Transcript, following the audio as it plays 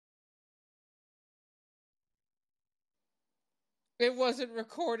It wasn't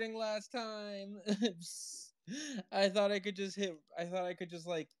recording last time. I thought I could just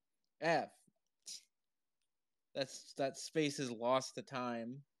like F. That space is lost to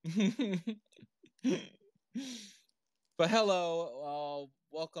time. But hello,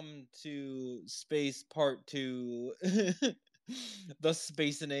 welcome to Space Part 2. The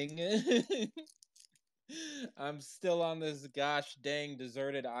spacening. I'm still on this gosh dang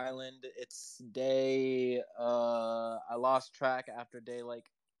deserted island. It's day I lost track after day like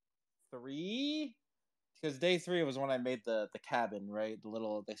 3, because day 3 was when I made the cabin, right?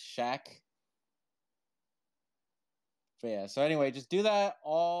 The shack. But yeah, so anyway, just do that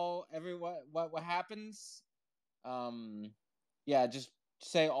what happens. Yeah, just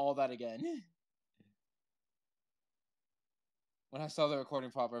say all that again. When I saw the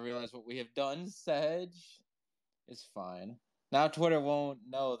recording pop, I realized what we have done, Sedge. It's fine. Now Twitter won't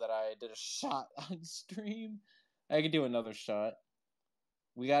know that I did a shot on stream. I can do another shot.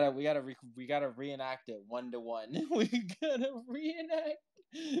 We gotta reenact it 1-to-1. We gotta reenact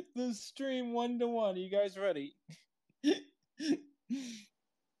the stream 1-to-1. Are you guys ready?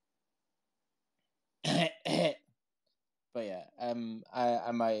 But yeah,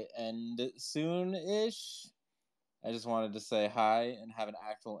 I might end soon-ish. I just wanted to say hi and have an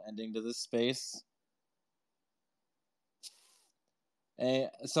actual ending to this space. And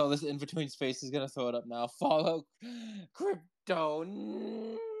so this in-between space is gonna throw it up now. Follow Crypto.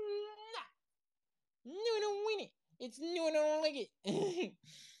 It's new and I don't like it.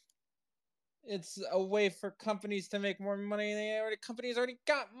 It's a way for companies to make more money. Companies already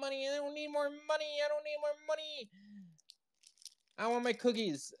got money and they don't need more money. I don't need more money. I want my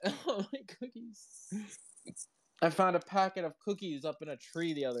cookies. I want my cookies. I found a packet of cookies up in a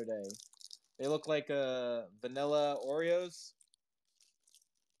tree the other day. They look like vanilla Oreos.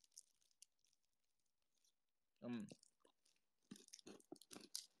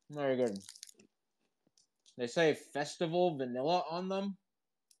 Very good. They say festival vanilla on them,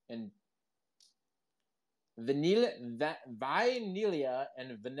 and vanilla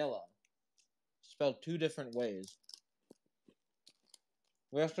and vanilla spelled 2 different ways.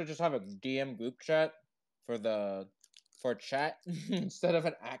 We also just have a DM group chat for chat instead of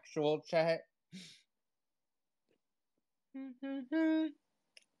an actual chat. And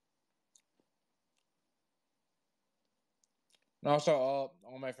also,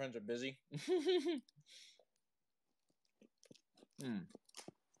 all my friends are busy.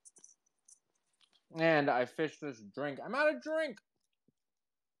 And I fished this drink. I'm out of drink.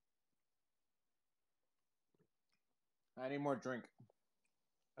 I need more drink.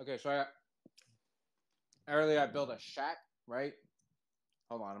 Okay, so earlier I built a shack, right?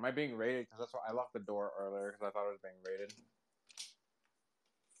 Hold on, am I being raided? Because that's why I locked the door earlier because I thought it was being raided.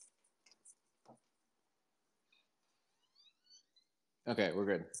 Okay, we're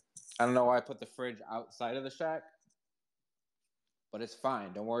good. I don't know why I put the fridge outside of the shack, but it's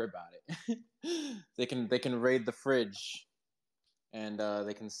fine. Don't worry about it. they can raid the fridge, and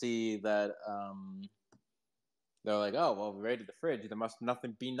they can see that they're like, oh well, we raided the fridge. There must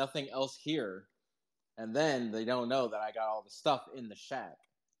be nothing else here, and then they don't know that I got all the stuff in the shack.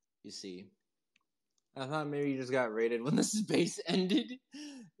 You see, I thought maybe you just got raided when the space ended.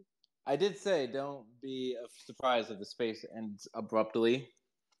 I did say don't be surprised if the space ends abruptly.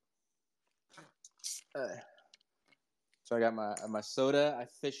 So I got my soda. I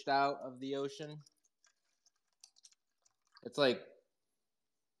fished out of the ocean. It's like,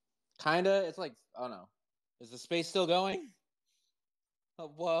 kinda. It's like, oh no, is the space still going? Oh,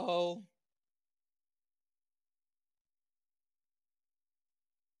 whoa.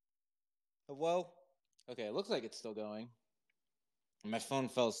 Oh, whoa. Okay, it looks like it's still going. My phone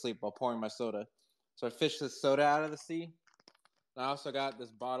fell asleep while pouring my soda. So I fished this soda out of the sea. And I also got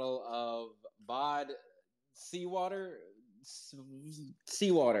this bottle of VOD seawater.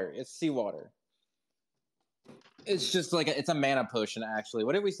 Seawater. It's seawater. It's just like it's a mana potion, actually.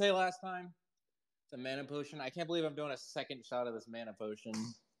 What did we say last time? It's a mana potion. I can't believe I'm doing a second shot of this mana potion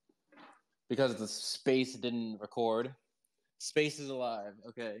because the space didn't record. Space is alive.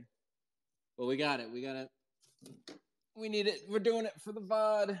 Okay. Well, we got it. We got it. We need it. We're doing it for the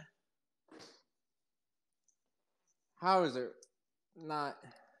VOD. How is it not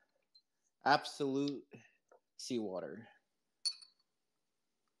absolute seawater?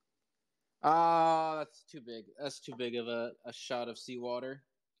 That's too big. That's too big of a shot of seawater.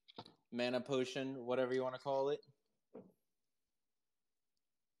 Mana potion, whatever you want to call it.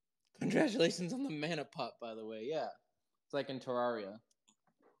 Congratulations on the mana pot, by the way. Yeah. It's like in Terraria.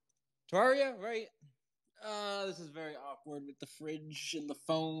 Terraria, right? This is very awkward with the fridge and the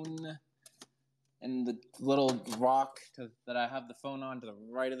phone. and the little rock that I have the phone on to the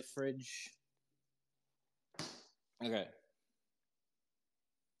right of the fridge. Okay.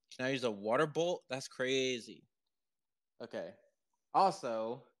 Can I use a water bolt? That's crazy. Okay.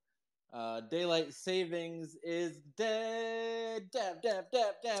 Also, daylight savings is dead. Dab, dab,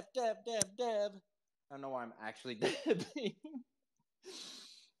 dab, dab, dab, dab, dab. I don't know why I'm actually dabbing.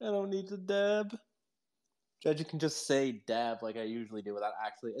 I don't need to dab. Judge, you can just say dab like I usually do without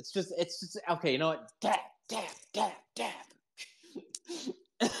actually. It's just okay. You know what? Dab, dab, dab, dab.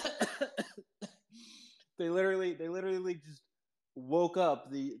 They literally just woke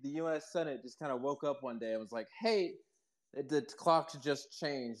up. The U.S. Senate just kind of woke up one day and was like, "Hey, the clocks just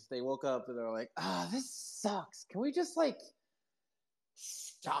changed." They woke up and they're like, "Ah, this sucks. Can we just like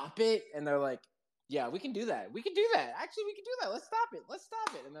stop it?" And they're like, "Yeah, we can do that. We can do that. Actually, we can do that. Let's stop it. Let's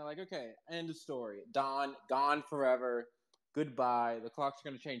stop it." And they're like, "Okay, end of story. Dawn, gone forever. Goodbye. The clock's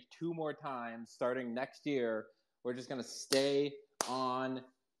going to change 2 more times starting next year. We're just going to stay on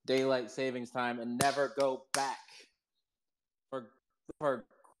daylight savings time and never go back." For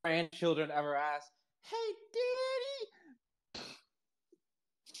grandchildren ever ask, "Hey, Daddy,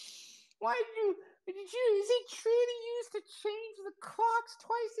 why did you? Is it true that you used to change the clocks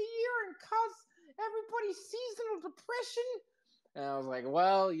twice a year and cause everybody seasonal depression?" And I was like,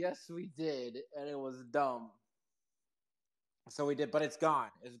 "Well, yes, we did, and it was dumb." So we did, but it's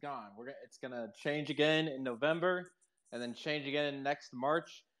gone. It's gone. It's gonna change again in November, and then change again in next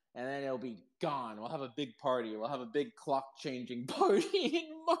March, and then it'll be gone. We'll have a big party. We'll have a big clock changing party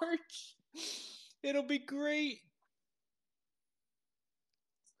in March. It'll be great.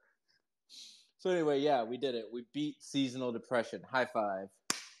 So anyway, yeah, we did it. We beat seasonal depression. High five.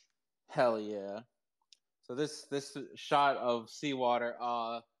 Hell yeah. So this shot of seawater,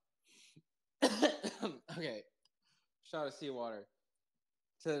 okay. Shot of seawater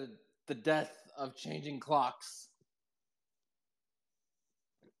to the death of changing clocks.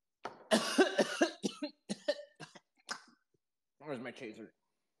 Where's my chaser?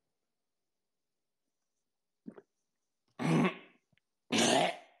 Did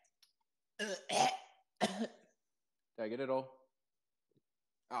I get it all?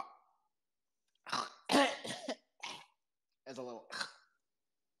 Oh. As a little.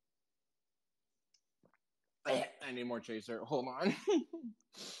 I need more chaser. Hold on.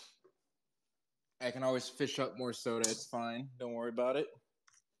 I can always fish up more soda. It's fine. Don't worry about it.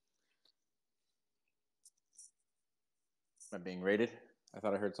 Am I being rated? I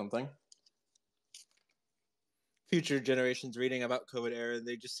thought I heard something. Future generations reading about COVID era,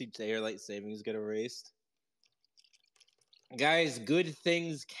 they just see daylight savings get erased. Guys, good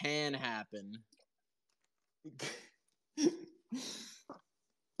things can happen.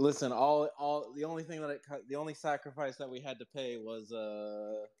 Listen, the only sacrifice that we had to pay was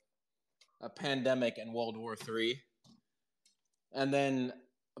a pandemic and World War III, and then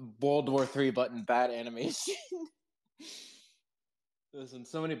World War III, but in bad animation. Listen,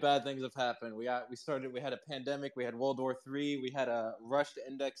 so many bad things have happened. We had a pandemic, we had World War III, we had a Rush to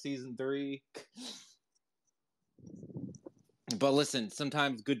Index Season 3. But listen,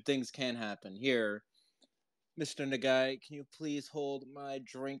 sometimes good things can happen. Here, Mr. Nagai, can you please hold my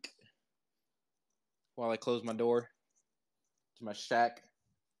drink while I close my door to my shack?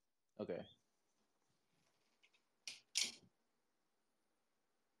 Okay.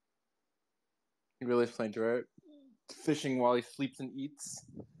 He really is playing direct. Fishing while he sleeps and eats.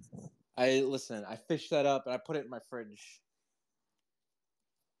 I fished that up and I put it in my fridge.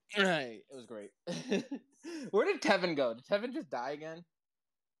 It was great. Where did Tevin go? Did Tevin just die again?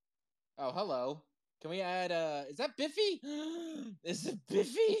 Oh, hello. Can we add is that Biffy? Is it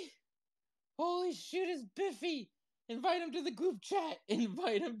Biffy? Holy shit, it's Biffy! Invite him to the group chat.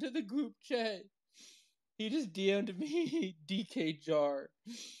 Invite him to the group chat. He just DM'd me DK Jar.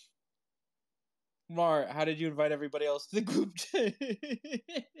 Mar, how did you invite everybody else to the group chat?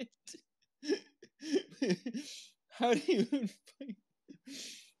 How do you invite?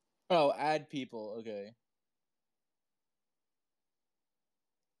 Oh, add people. Okay.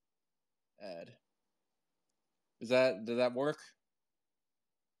 Add. Did that work?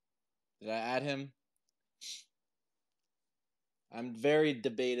 Did I add him? I'm very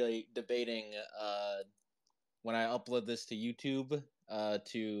debating when I upload this to YouTube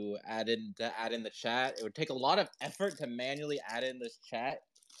to add in the chat. It would take a lot of effort to manually add in this chat.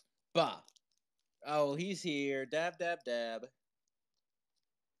 Bah. Oh, he's here. Dab dab dab.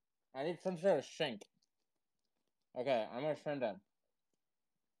 I need some sort of shank. Okay, I'm gonna send him.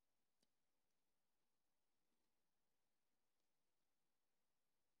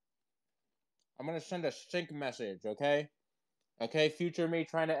 I'm gonna send a sync message, okay? Okay, future me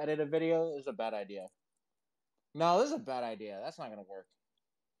trying to edit a video is a bad idea. No, this is a bad idea. That's not gonna work.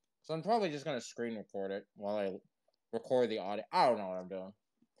 So I'm probably just gonna screen record it while I record the audio. I don't know what I'm doing.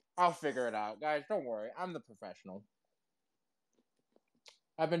 I'll figure it out, guys. Don't worry. I'm the professional.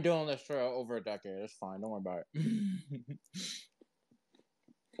 I've been doing this for over a decade. It's fine. Don't worry about it.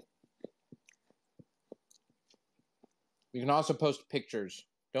 You can also post pictures.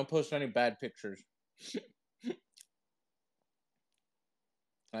 Don't post any bad pictures. Can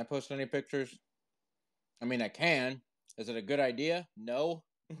I post any pictures? I mean, I can. Is it a good idea? No.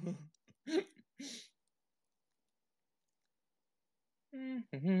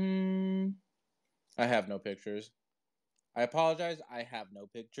 I have no pictures. I apologize. I have no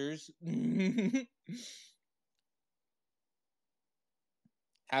pictures.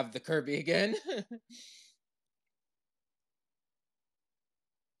 Have the Kirby again.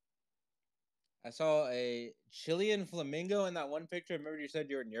 I saw a Chilean flamingo in that one picture. I remember you said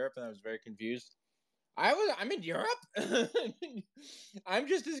you were in Europe, and I was very confused. I'm in Europe. I'm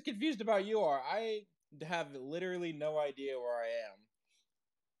just as confused about you are. I have literally no idea where I am.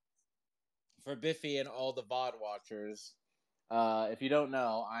 For Biffy and all the VOD watchers, if you don't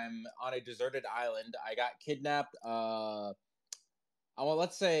know, I'm on a deserted island. I got kidnapped. Well,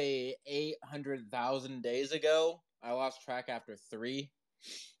 let's say 800,000 days ago. I lost track after 3.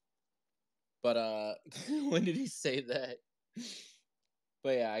 But when did he say that?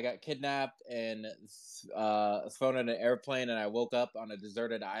 But yeah, I got kidnapped and thrown in an airplane, and I woke up on a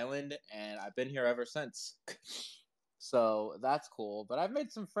deserted island, and I've been here ever since. So that's cool. But I've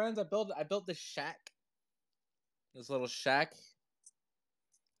made some friends. I built this shack, this little shack.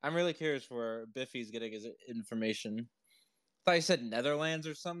 I'm really curious where Biffy's getting his information. I thought he said Netherlands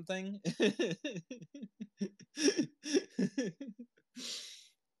or something.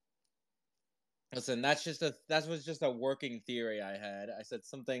 Listen, that was just a working theory I had. I said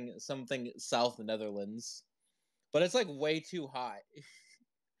something South Netherlands, but it's like way too hot.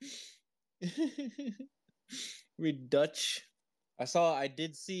 Read Dutch. I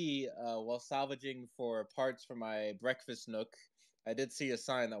did see while salvaging for parts for my breakfast nook, I did see a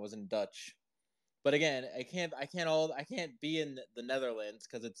sign that was in Dutch. But again, I can't be in the Netherlands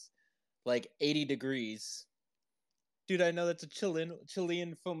because it's like 80 degrees. Dude, I know that's a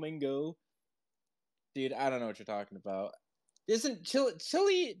Chilean flamingo. Dude, I don't know what you're talking about. Isn't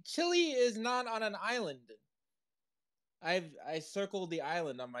Chile is not on an island. I circled the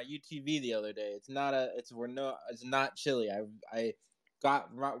island on my UTV the other day. It's not Chile. I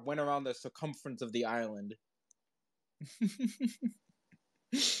went around the circumference of the island.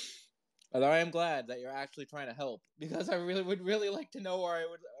 Although I am glad that you're actually trying to help, because I really would really like to know where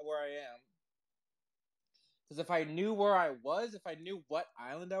I am. Because if I knew where I was, if I knew what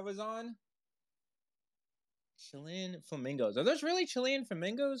island I was on, Chilean flamingos. Are those really Chilean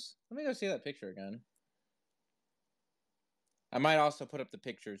flamingos? Let me go see that picture again. I might also put up the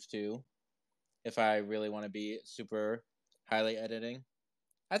pictures too, if I really want to be super highly editing.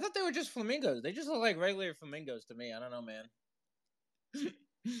 I thought they were just flamingos. They just look like regular flamingos to me. I don't know, man.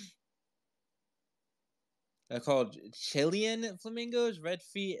 They're called Chilean flamingos, red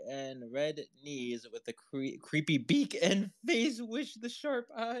feet and red knees with the creepy beak and face. Wish the sharp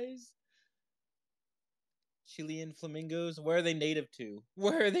eyes. Chilean flamingos. Where are they native to?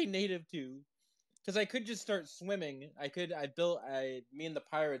 Where are they native to? Because I could just start swimming. Me and the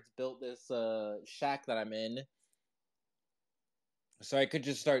pirates built this shack that I'm in. So I could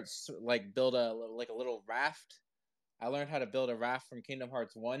just start build a little raft. I learned how to build a raft from Kingdom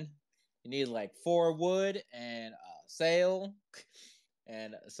Hearts 1. You need like 4 wood and a sail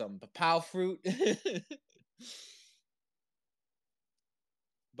and some papao fruit.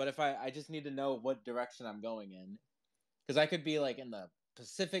 But if I just need to know what direction I'm going in, because I could be like in the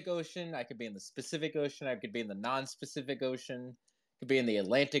Pacific Ocean, I could be in the Pacific Ocean, I could be in the non-Pacific Ocean, I could be in the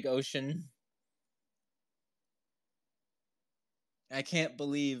Atlantic Ocean. I can't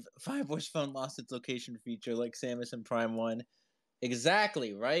believe Fireboy's phone lost its location feature like Samus in Prime 1.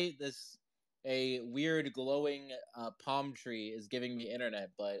 Exactly, right? A weird glowing palm tree is giving me internet,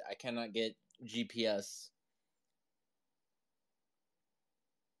 but I cannot get GPS.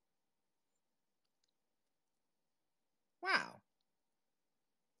 Wow.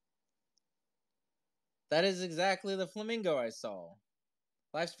 That is exactly the flamingo I saw.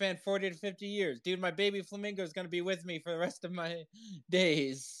 Lifespan 40 to 50 years. Dude, my baby flamingo is going to be with me for the rest of my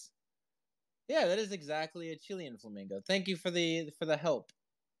days. Yeah, that is exactly a Chilean flamingo. Thank you for the help.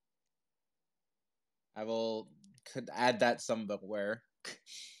 I could add that somewhere.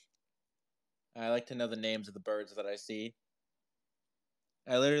 I like to know the names of the birds that I see.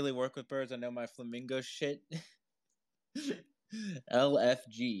 I literally work with birds. I know my flamingo shit.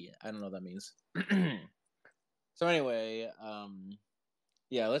 LFG. I don't know what that means. So anyway,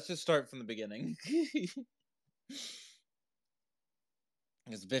 yeah, let's just start from the beginning.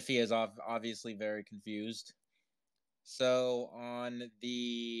 Because Biffy is obviously very confused. So on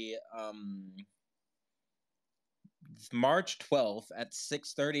the March 12th at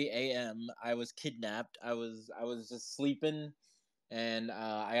 6:30 a.m., I was kidnapped. I was just sleeping, and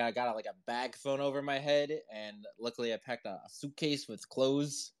I got like a bag thrown over my head, and luckily I packed a suitcase with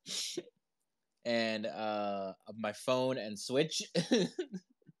clothes and my phone and Switch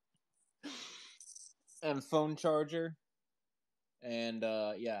and phone charger, and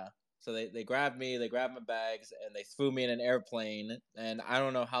yeah. So they grabbed me, they grabbed my bags, and they threw me in an airplane. And I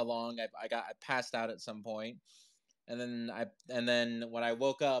don't know how long I passed out at some point, and then when I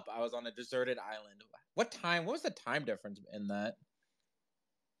woke up, I was on a deserted island. What time? What was the time difference in that?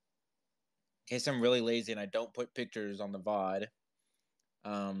 In case I'm really lazy and I don't put pictures on the VOD.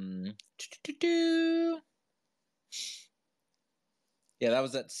 Yeah, that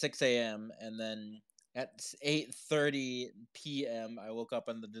was at 6 a.m. and then at 8:30 p.m. I woke up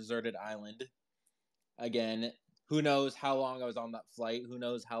on the deserted island. Again, who knows how long I was on that flight? Who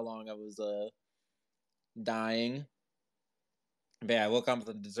knows how long I was dying? But yeah, I woke up on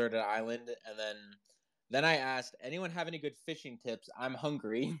the deserted island, and then I asked, anyone have any good fishing tips? I'm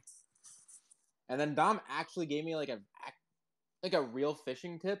hungry. And then Dom actually gave me like a real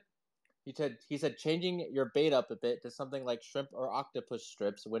fishing tip. He said changing your bait up a bit to something like shrimp or octopus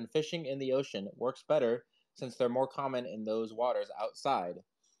strips when fishing in the ocean works better since they're more common in those waters outside.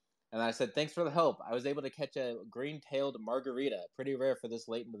 And I said, thanks for the help. I was able to catch a green-tailed margarita, pretty rare for this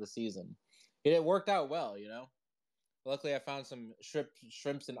late into the season. It worked out well, you know. Luckily, I found some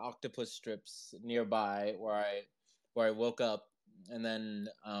shrimps and octopus strips nearby where I woke up, and then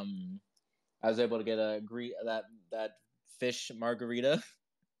I was able to get that fish margarita.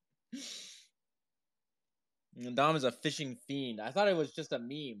 Dom is a fishing fiend. I thought it was just a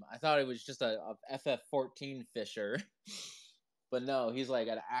meme. I thought it was just a FF14 fisher. But no, he's like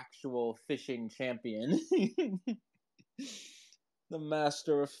an actual fishing champion. The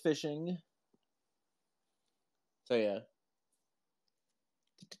master of fishing. So yeah.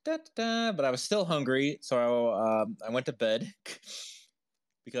 But I was still hungry, so I went to bed.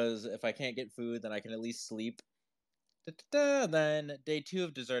 Because if I can't get food, then I can at least sleep. Then day 2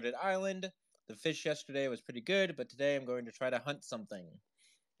 of Deserted Island. The fish yesterday was pretty good, but today I'm going to try to hunt something.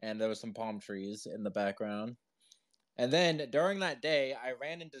 And there was some palm trees in the background. And then during that day, I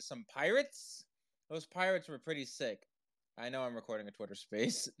ran into some pirates. Those pirates were pretty sick. I know I'm recording a Twitter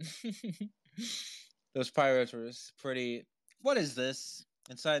space. Those pirates were pretty. What is this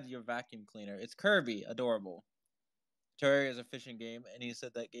inside your vacuum cleaner? It's Kirby. Adorable. Terraria is a fishing game, and he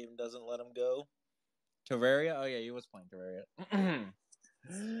said that game doesn't let him go. Terraria? Oh yeah, he was playing Terraria.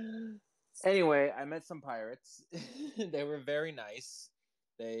 Anyway, I met some pirates. They were very nice.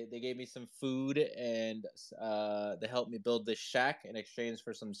 They gave me some food and they helped me build this shack in exchange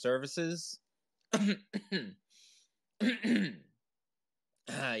for some services.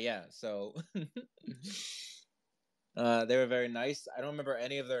 Yeah, so they were very nice. I don't remember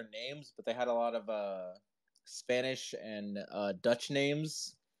any of their names, but they had a lot of Spanish and Dutch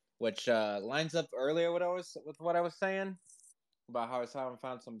names, which lines up earlier with what I was saying about how I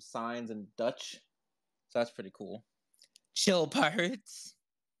found some signs in Dutch. So that's pretty cool. Chill, pirates.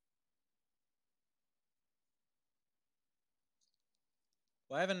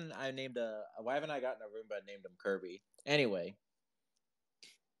 Why haven't I gotten a Roomba named him Kirby? Anyway,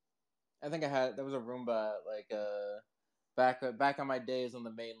 I think there was a Roomba like back on my days on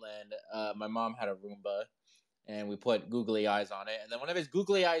the mainland. My mom had a Roomba, and we put googly eyes on it. And then one of his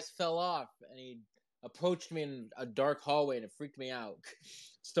googly eyes fell off, and he approached me in a dark hallway, and it freaked me out.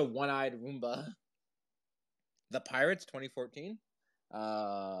 Just a one-eyed Roomba. The Pirates 2014?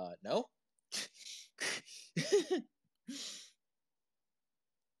 No.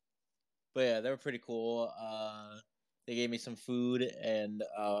 But yeah, they were pretty cool. They gave me some food and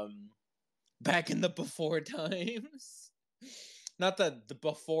back in the before times. Not the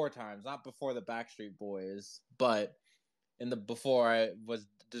before times, not before the Backstreet Boys, but in the before I was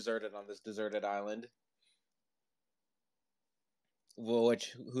deserted on this deserted island.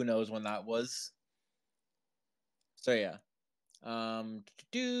 Which who knows when that was. So yeah.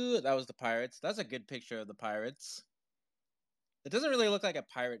 That was the pirates. That's a good picture of the pirates. It doesn't really look like a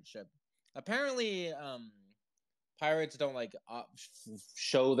pirate ship. Apparently, pirates don't like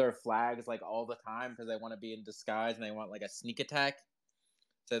show their flags like all the time because they want to be in disguise and they want like a sneak attack.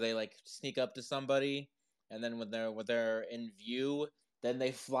 So they like sneak up to somebody, and then when they're in view, then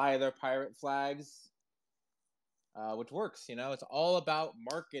they fly their pirate flags. which works. You know, it's all about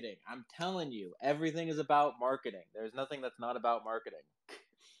marketing. I'm telling you, everything is about marketing. There's nothing that's not about marketing.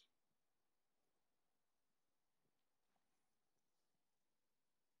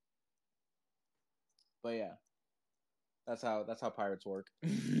 But yeah, that's how pirates work.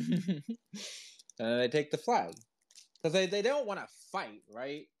 And they take the flag because they don't want to fight,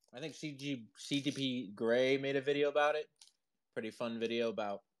 right? I think CGP Gray made a video about it. Pretty fun video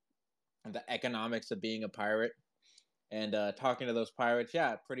about the economics of being a pirate and talking to those pirates.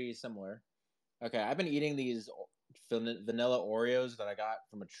 Yeah, pretty similar. Okay, I've been eating these vanilla Oreos that I got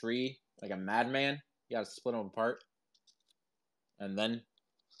from a tree, like a madman. You gotta split them apart, and then,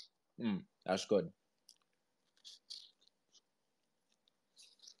 that's good.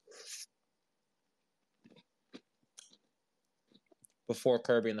 Before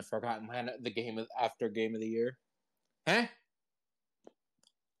Kirby and the Forgotten Land, the after game of the year. Huh?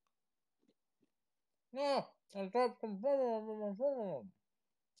 No, I dropped some butter on my phone.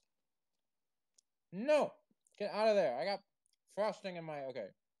 No, get out of there. I got frosting in my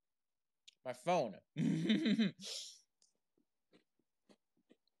my phone.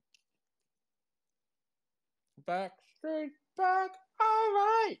 Backstreet back, all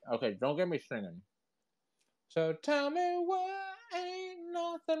right. Okay, don't get me singing. So tell me why ain't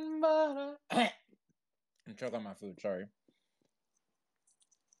nothing but a. I'm choking on my food. Sorry.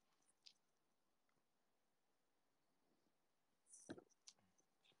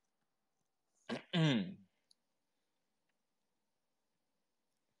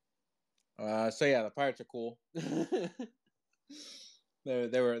 So yeah, the pirates are cool.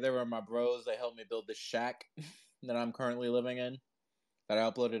 They were my bros. They helped me build this shack that I'm currently living in. That I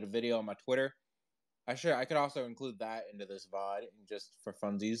uploaded a video on my Twitter. I could also include that into this VOD just for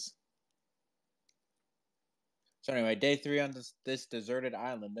funsies. So anyway, day 3 on this deserted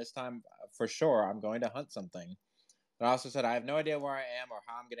island. This time, for sure, I'm going to hunt something. But I also said I have no idea where I am or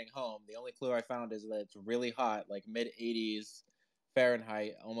how I'm getting home. The only clue I found is that it's really hot, like mid 80s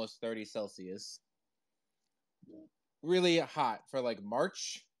Fahrenheit, almost 30 Celsius. Really hot for like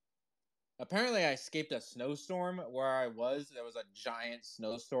March. Apparently, I escaped a snowstorm where I was. There was a giant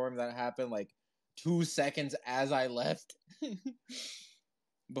snowstorm that happened like 2 seconds as I left.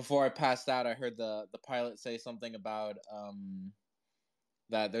 Before I passed out, I heard the pilot say something about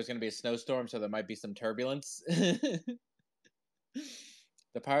that there's going to be a snowstorm, so there might be some turbulence. The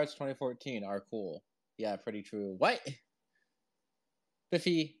Pirates 2014 are cool. Yeah, pretty true. What?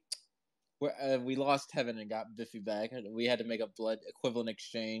 Biffy, we lost Heaven and got Biffy back. We had to make a blood equivalent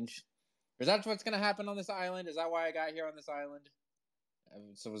exchange. Is that what's going to happen on this island? Is that why I got here on this island?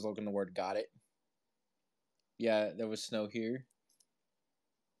 So I was looking the word got it. Yeah, there was snow here.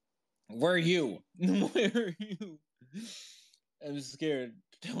 Where are you? Where are you? I'm scared.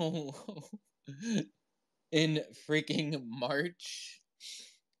 Don't. In freaking March.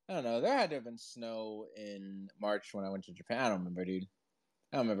 I don't know. There had to have been snow in March when I went to Japan. I don't remember, dude.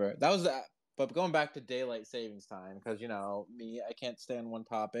 I don't remember. That was that. But going back to daylight savings time, because you know me, I can't stay on one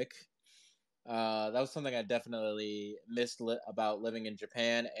topic. That was something I definitely missed about living in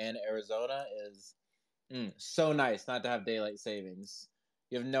Japan and Arizona. Is so nice not to have daylight savings.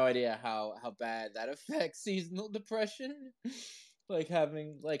 You have no idea how bad that affects seasonal depression. like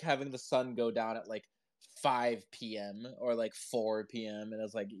having the sun go down at like 5 p.m. or like 4 p.m. and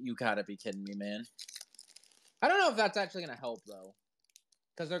it's like you gotta be kidding me, man. I don't know if that's actually gonna help though,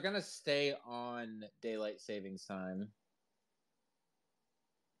 because they're gonna stay on daylight savings time.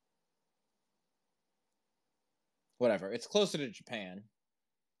 Whatever, it's closer to Japan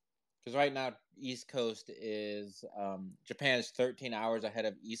because right now East Coast is Japan is 13 hours ahead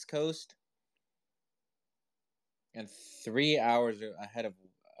of East Coast and 3 hours ahead of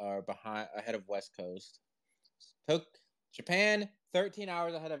ahead of West Coast. Took Japan 13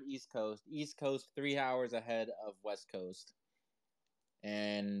 hours ahead of East Coast. East Coast 3 hours ahead of West Coast.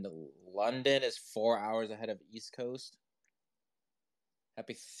 And London is 4 hours ahead of East Coast.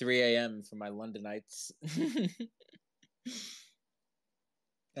 Happy 3 a.m. for my Londonites.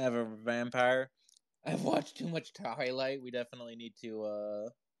 I have a vampire. I've watched too much Twilight. We definitely need to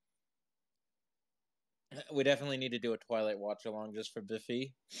do a Twilight watch along just for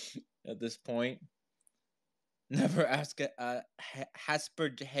Biffy at this point. Never ask Hasper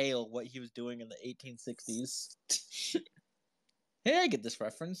Hale what he was doing in the 1860s. Hey, I get this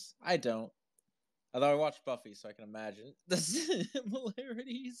reference. I don't. Although I watched Buffy, so I can imagine the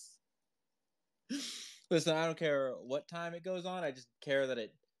similarities. Listen, I don't care what time it goes on. I just care that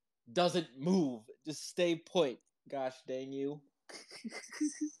it doesn't move. Just stay put. Gosh dang you.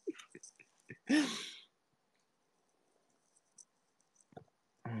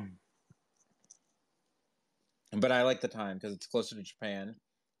 But I like the time because it's closer to Japan.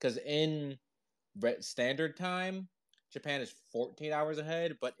 Because in standard time, Japan is 14 hours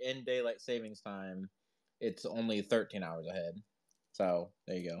ahead, but in daylight savings time, it's only 13 hours ahead. So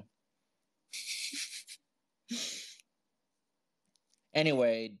there you go.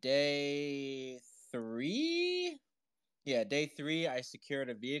 Anyway, day 3. Yeah, day 3, I secured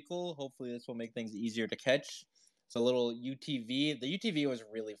a vehicle. Hopefully, this will make things easier to catch. It's a little UTV. The UTV was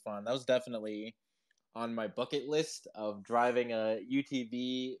really fun. That was definitely on my bucket list of driving a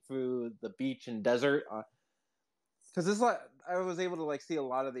UTV through the beach and desert. Because this, like, I was able to like see a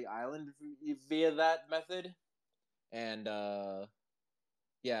lot of the island via that method, and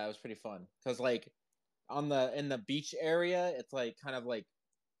yeah, it was pretty fun. Because like in the beach area, it's like kind of like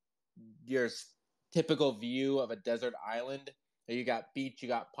your typical view of a desert island. You got beach, you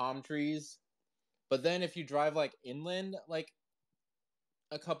got palm trees. But then if you drive like inland, like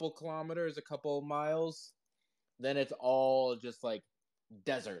a couple kilometers, a couple miles, then it's all just like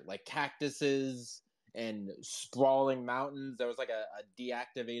desert, like cactuses and sprawling mountains. There was like a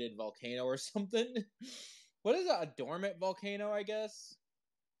deactivated volcano or something. What is it? A dormant volcano, I guess?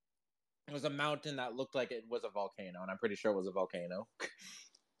 It was a mountain that looked like it was a volcano, and I'm pretty sure it was a volcano.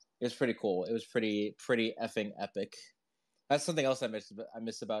 It was pretty cool. It was pretty effing epic. That's something else I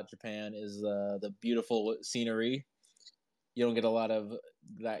miss about Japan is the beautiful scenery. You don't get a lot of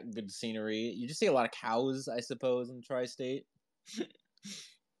that good scenery. You just see a lot of cows, I suppose, in tri-state.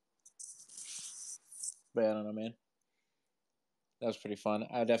 But I don't know, man. That was pretty fun.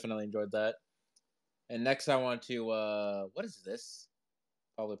 I definitely enjoyed that. And next I want to what is this?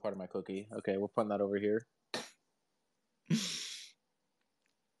 Probably part of my cookie. Okay, we're putting that over here.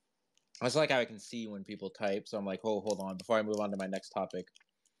 I just like how I can see when people type, so I'm like, oh, hold on, before I move on to my next topic.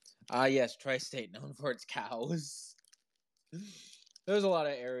 Yes, tri-state, known for its cows. There's a lot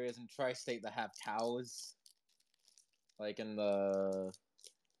of areas in tri-state that have cows. Like in the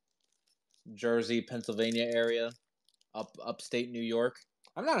Jersey, Pennsylvania area, upstate New York.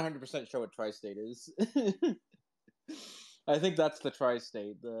 I'm not 100% sure what tri-state is. I think that's the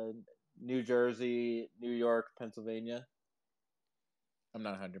tri-state, the New Jersey, New York, Pennsylvania. I'm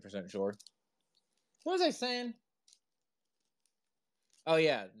not 100% sure. What was I saying? Oh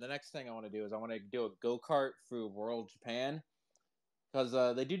yeah, the next thing I want to do is I want to do a go-kart through World Japan.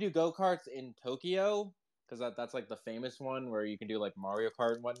 Because they do go-karts in Tokyo, because that's like the famous one where you can do like Mario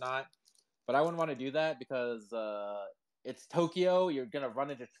Kart and whatnot. But I wouldn't want to do that because it's Tokyo. You're gonna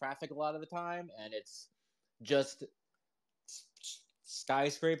run into traffic a lot of the time, and it's just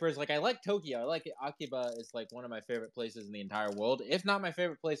skyscrapers. Like I like Tokyo. I like it. Akiba is like one of my favorite places in the entire world, if not my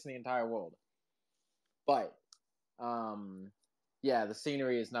favorite place in the entire world. But yeah, the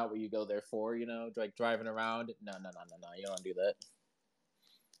scenery is not what you go there for. You know, like driving around. No. You don't do that.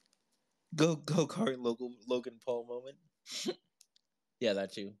 Go kart Logan Paul moment. Yeah,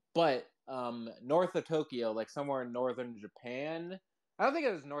 that too. But north of Tokyo, like somewhere in northern Japan. I don't think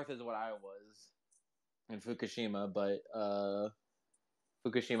it was north as what I was in Fukushima, but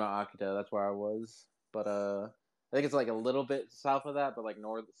Fukushima Akita, that's where I was. But I think it's like a little bit south of that, but like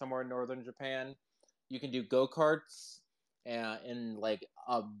somewhere in northern Japan. You can do go-karts in like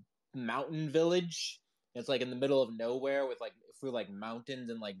a mountain village. It's like in the middle of nowhere with like through like mountains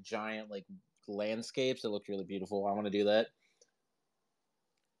and like giant like landscapes. It looked really beautiful. I want to do that.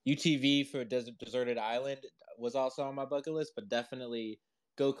 UTV for a deserted island was also on my bucket list, but definitely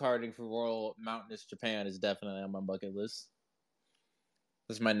go-karting for Royal Mountainous Japan is definitely on my bucket list.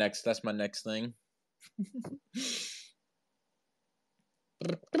 That's my next thing.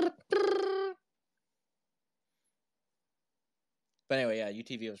 But anyway, yeah,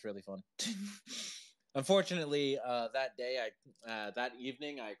 UTV was really fun. Unfortunately, that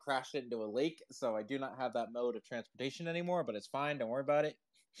evening, I crashed into a lake, so I do not have that mode of transportation anymore. But it's fine. Don't worry about it.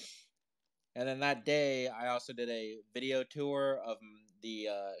 And then that day, I also did a video tour of the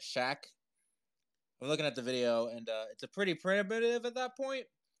shack. I'm looking at the video, and it's a pretty primitive at that point.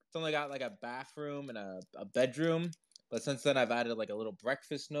 It's only got like a bathroom and a bedroom. But since then, I've added like a little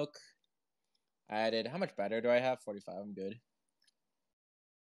breakfast nook. I added, how much battery do I have? 45. I'm good.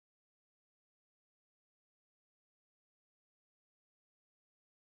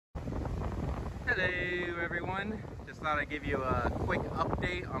 Hello everyone, just thought I'd give you a quick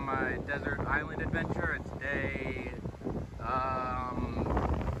update on my desert island adventure. It's day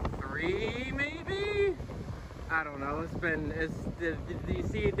 3 maybe? I don't know, you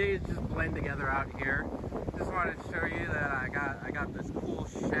see days just blend together out here. Just wanted to show you that I got this cool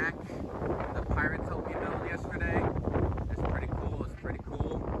shack the pirates helped me build yesterday. It's pretty cool.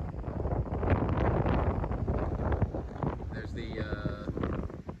 There's the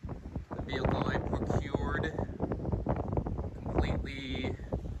vehicle I procured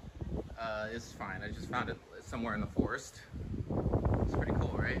it's fine. I just found it somewhere in the forest. It's pretty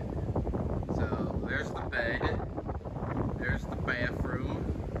cool, right? So there's the bed, there's the bathroom,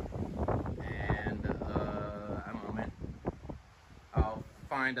 and I don't know, man. I'll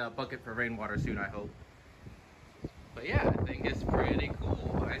find a bucket for rainwater soon, I hope. But yeah, I think it's pretty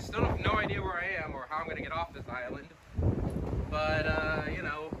cool. I still have no idea where I am or how I'm gonna get off this island. But, you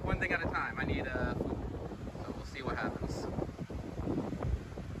know, one thing at a time. I need food. So we'll see what happens.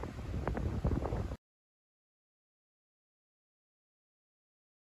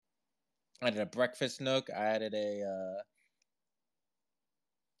 I added a breakfast nook. I added a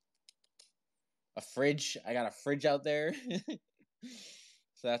fridge. I got a fridge out there.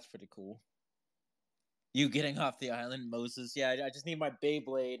 So that's pretty cool. You getting off the island, Moses? Yeah, I just need my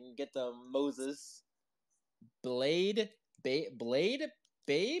Beyblade and get the Moses blade. Blade?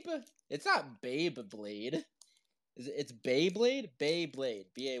 Babe? It's not Babe Blade. It's Beyblade? Beyblade.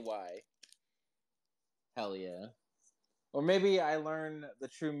 B-A-Y. Hell yeah. Or maybe I learn the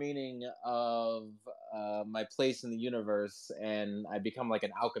true meaning of my place in the universe and I become like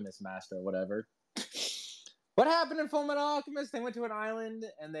an alchemist master or whatever. What happened in Full Metal Alchemist? They went to an island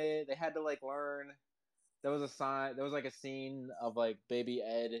and they had to like learn. There was a sign. There was like a scene of like baby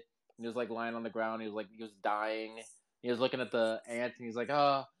Ed. And he was like lying on the ground. He was dying. He was looking at the ants and he's like,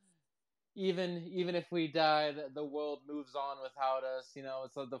 oh, even if we die, the world moves on without us. You know,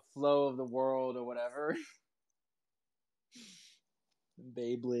 it's like the flow of the world or whatever.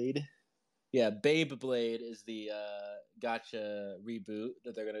 Beyblade. Yeah, Beyblade is the gotcha reboot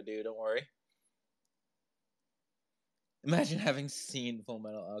that they're gonna do. Don't worry. Imagine having seen Full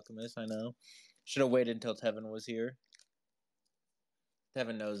Metal Alchemist. I know. Should have waited until Tevin was here.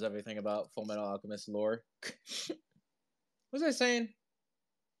 Tevin knows everything about Full Metal Alchemist lore. What was I saying?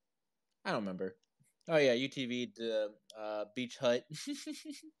 I don't remember. Oh yeah, UTV'd Beach Hut.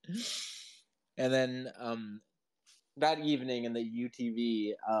 And then that evening in the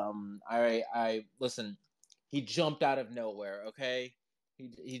UTV, I listen. He jumped out of nowhere. Okay,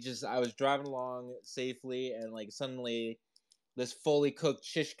 he just. I was driving along safely, and like suddenly, this fully cooked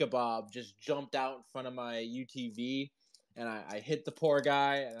shish kebab just jumped out in front of my UTV, and I hit the poor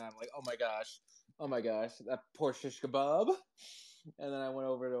guy, and I'm like, oh my gosh, that poor shish kebab. And then I went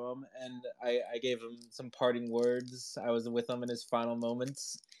over to him, and I gave him some parting words. I was with him in his final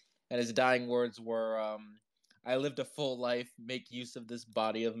moments, and his dying words were, I lived a full life, make use of this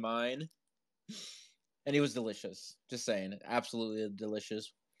body of mine. And he was delicious. Just saying, absolutely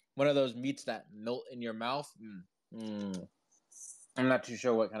delicious. One of those meats that melt in your mouth. I'm not too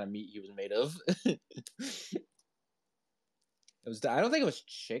sure what kind of meat he was made of. It was. I don't think it was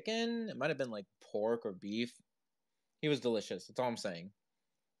chicken. It might have been like pork or beef. He was delicious. That's all I'm saying.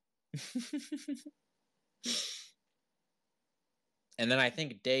 And then I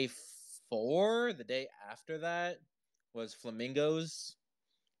think day 4, the day after that, was flamingos.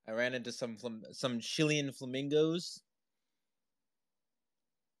 I ran into some Chilean flamingos.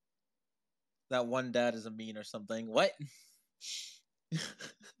 That one dad is a mean or something. What?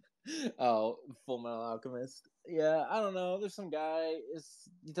 Oh, Full Metal Alchemist. Yeah, I don't know. There's some guy.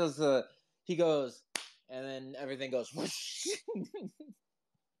 He goes, and then everything goes whoosh.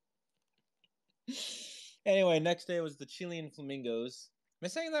 Anyway, next day was the Chilean flamingos. Am I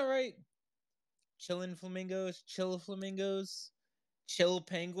saying that right? Chilean flamingos, chill flamingos, chill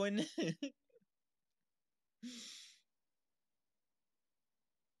penguin.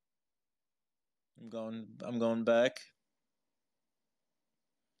 I'm going back.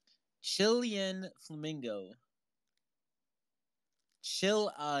 Chilean flamingo.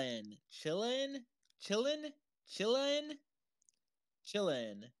 Chillin. Chillin? Chillin? Chillin?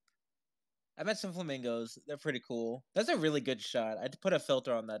 Chillin. I met some flamingos. They're pretty cool. That's a really good shot. I'd put a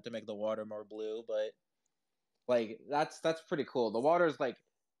filter on that to make the water more blue, but like that's pretty cool. The water's like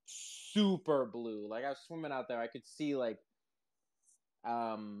super blue. Like I was swimming out there, I could see like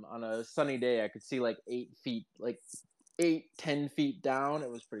on a sunny day I could see like 8 feet, like 8-10 feet down.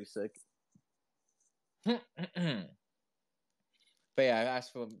 It was pretty sick. But yeah, I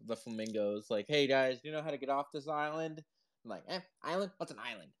asked for the flamingos, like, hey guys, do you know how to get off this island? I'm like, island? What's an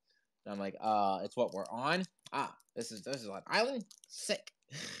island? And I'm like, it's what we're on. Ah, this is an island? Sick.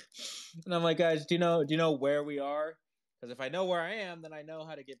 And I'm like, guys, do you know where we are? Because if I know where I am, then I know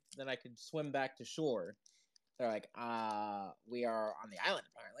how to then I can swim back to shore. They're like, we are on the island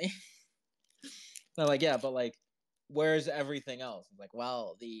apparently. And I'm like, yeah, but like, where's everything else? I'm like,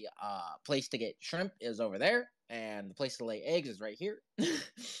 well, the place to get shrimp is over there, and the place to lay eggs is right here.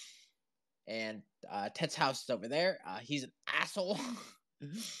 And Ted's house is over there. He's an asshole.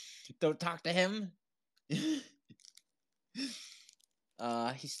 Don't talk to him.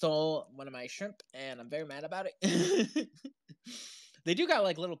 He stole one of my shrimp, and I'm very mad about it. They do got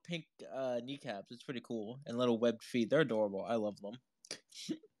like little pink kneecaps. It's pretty cool, and little webbed feet. They're adorable. I love them.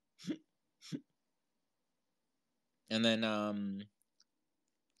 And then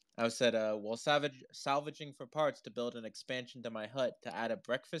I said, while salvaging for parts to build an expansion to my hut to add a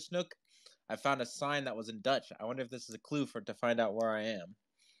breakfast nook, I found a sign that was in Dutch. I wonder if this is a clue to find out where I am.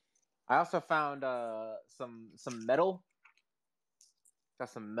 I also found some metal. Got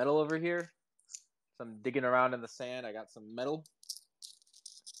some metal over here. So I'm digging around in the sand. I got some metal.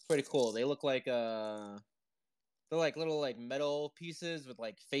 Pretty cool. They look like they're like little like metal pieces with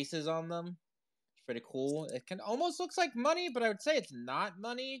like faces on them. It's pretty cool. It can almost looks like money, but I would say it's not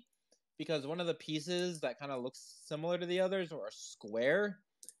money because one of the pieces that kind of looks similar to the others are square.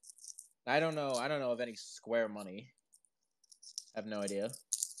 I don't know of any square money. I have no idea.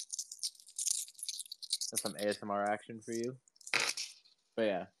 That's some ASMR action for you. But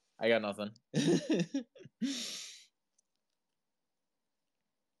yeah, I got nothing.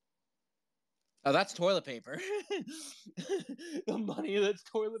 Oh, that's toilet paper. The money that's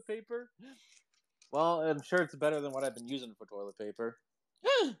toilet paper. Well, I'm sure it's better than what I've been using for toilet paper.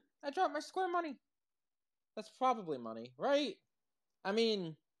 I dropped my square money. That's probably money, right? I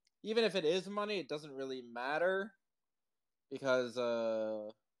mean, even if it is money, it doesn't really matter because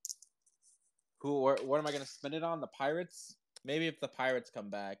what am I gonna spend it on? The pirates? Maybe if the pirates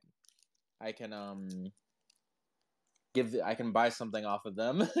come back, I can I can buy something off of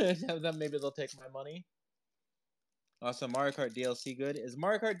them. Then maybe they'll take my money. Also, Mario Kart DLC good. Is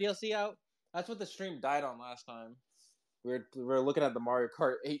Mario Kart DLC out? That's what the stream died on last time. We were looking at the Mario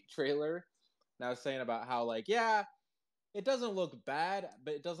Kart 8 trailer, and I was saying about how like yeah, it doesn't look bad,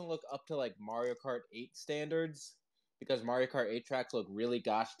 but it doesn't look up to like Mario Kart 8 standards because Mario Kart 8 tracks look really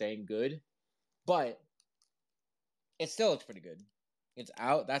gosh dang good. But it still looks pretty good. It's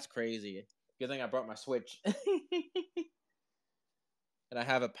out. That's crazy. Good thing I brought my Switch. And I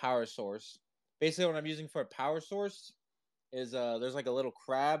have a power source. Basically, what I'm using for a power source is there's like a little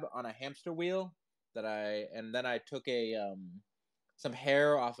crab on a hamster wheel and then I took a some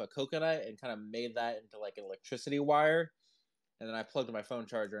hair off a coconut and kind of made that into like an electricity wire, and then I plugged my phone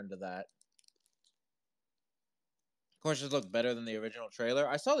charger into that. Of course, it looked better than the original trailer.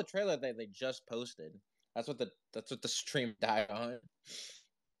 I saw the trailer that they just posted. That's what the stream died on.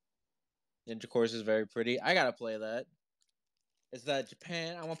 Ninja Course is very pretty. I gotta play that. It's that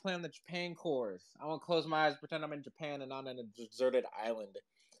Japan. I want to play on the Japan course. I want to close my eyes, pretend I'm in Japan and not on a deserted island.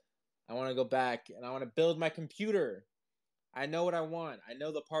 I want to go back and I want to build my computer. I know what I want. I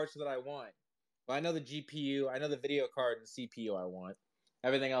know the parts that I want. Well, I know the GPU. I know the video card and CPU I want.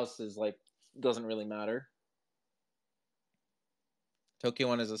 Everything else is like doesn't really matter. Tokyo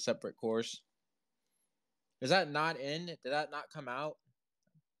one is a separate course. Is that not in? Did that not come out?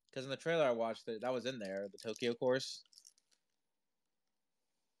 Because in the trailer I watched, that was in there. The Tokyo course.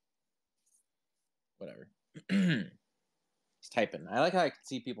 Whatever. It's typing. I like how I can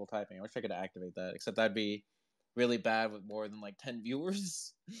see people typing. I wish I could activate that. Except that'd be really bad with more than like 10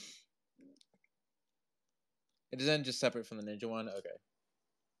 viewers. It isn't just separate from the ninja one? Okay.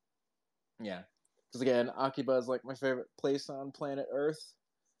 Yeah. Because again, Akiba is like my favorite place on planet Earth.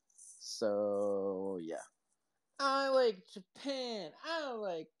 So, yeah. I like Japan. I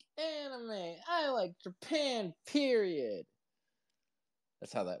like anime. I like Japan, period.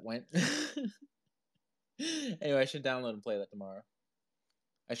 That's how that went. Anyway, I should download and play that tomorrow.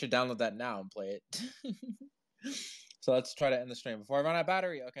 I should download that now and play it. So let's try to end the stream before I run out of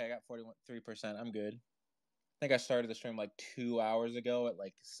battery. Okay, I got 43%. I'm good. I think I started the stream like 2 hours ago at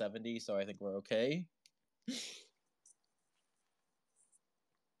like 70, so I think we're okay.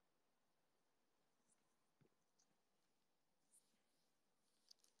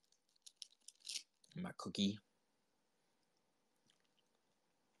 My cookie.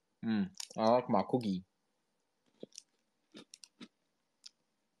 I like my cookie.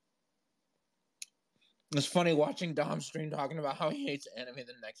 It's funny watching Dom stream talking about how he hates anime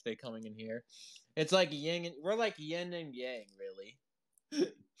the next day coming in here. It's like we're like yin and yang, really.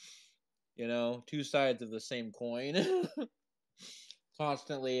 You know, two sides of the same coin.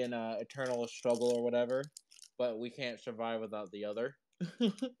 Constantly in a eternal struggle or whatever, but we can't survive without the other.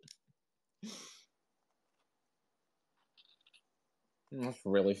 That's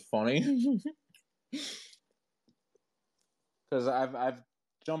really funny. Because I've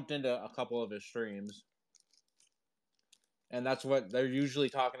jumped into a couple of his streams, and that's what they're usually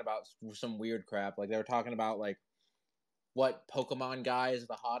talking about. Some weird crap, like they were talking about like what Pokemon guy is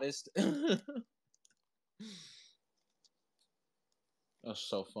the hottest. That's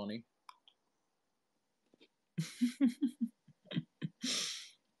so funny.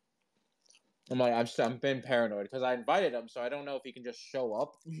 I'm like, I'm been paranoid because I invited him, so I don't know if he can just show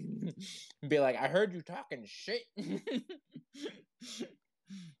up and be like, I heard you talking shit.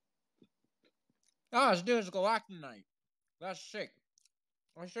 Oh, let's do this Galactonite. That's sick.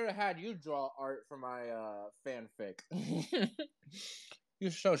 I should have had you draw art for my fanfic.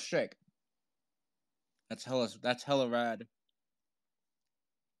 You're so sick. That's hella rad.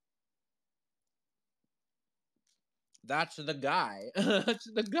 That's the guy. That's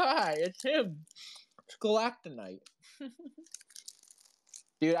the guy. It's him. It's Galactonite.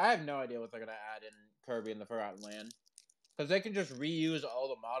 Dude, I have no idea what they're gonna add in Kirby and the Forgotten Land. Because they can just reuse all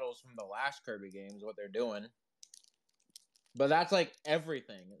the models from the last Kirby games, what they're doing. But that's like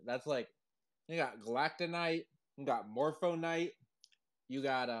everything. That's like you got Galactonite, you got Morphonite, you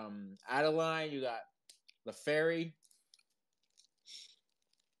got Adeline, you got the Fairy,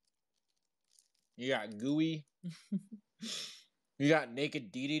 you got Gooey, you got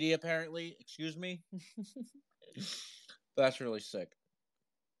Naked DDD apparently. Excuse me. But that's really sick.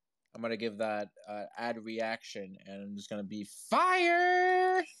 I'm gonna give that ad reaction, and it's gonna be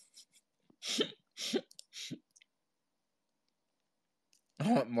fire. I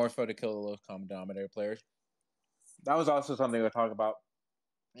want Morpho to kill the lowest common denominator players. That was also something we talked about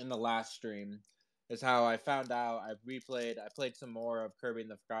in the last stream. Is how I found out I played some more of Kirby in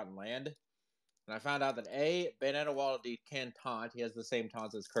the Forgotten Land, and I found out that Bayonetta Waddle Dee can taunt. He has the same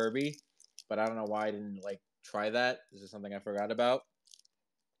taunts as Kirby, but I don't know why I didn't like try that. This is something I forgot about.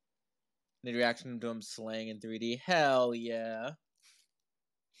 The reaction to him slaying in 3D. Hell yeah.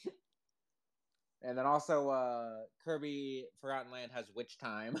 And then also Kirby Forgotten Land has Witch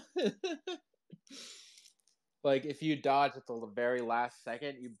Time. Like if you dodge at the very last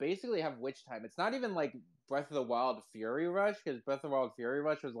second, you basically have Witch Time. It's not even like Breath of the Wild Fury Rush, because Breath of the Wild Fury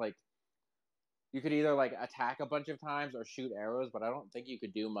Rush was like you could either like attack a bunch of times or shoot arrows, but I don't think you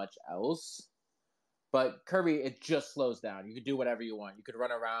could do much else. But Kirby, it just slows down. You could do whatever you want. You could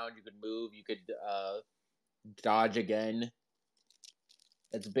run around, you could move, you could dodge again.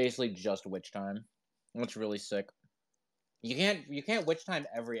 It's basically just Witch Time. That's really sick. You can't Witch Time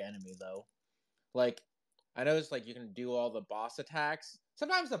every enemy though. Like I noticed like you can do all the boss attacks.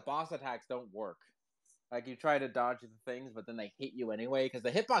 Sometimes the boss attacks don't work. Like you try to dodge the things, but then they hit you anyway because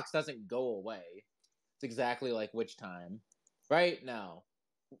the hitbox doesn't go away. It's exactly like Witch Time, right? No.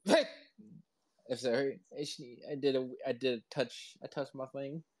 Sorry, I touched my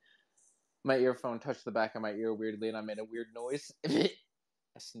thing. My earphone touched the back of my ear weirdly, and I made a weird noise. I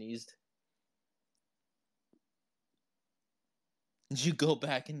sneezed. Did you go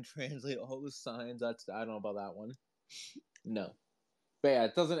back and translate all the signs? I don't know about that one. No, but yeah,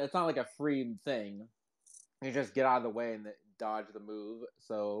 it's not like a free thing. You just get out of the way and dodge the move.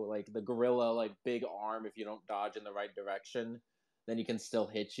 So like the gorilla, like big arm, if you don't dodge in the right direction, then he can still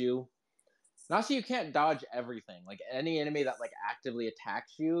hit you. And also, you can't dodge everything. Like any enemy that like actively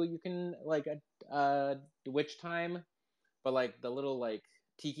attacks you, you can like Witch Time. But like the little like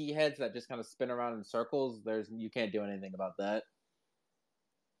tiki heads that just kind of spin around in circles, you can't do anything about that.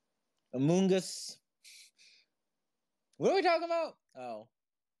 Among Us. What are we talking about? Oh,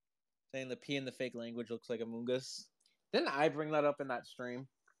 saying the P in the fake language looks like Among Us. Didn't I bring that up in that stream?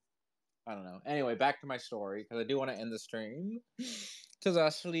 I don't know. Anyway, back to my story because I do want to end the stream because I'm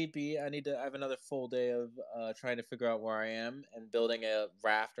sleepy. I have another full day of trying to figure out where I am and building a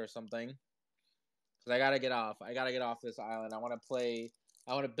raft or something. Because I gotta get off. I gotta get off this island. I want to play.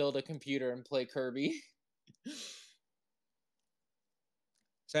 I want to build a computer and play Kirby.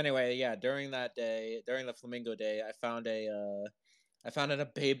 So anyway, yeah. During that day, during the flamingo day, I found an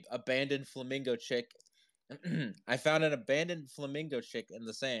abandoned flamingo chick. I found an abandoned flamingo chick in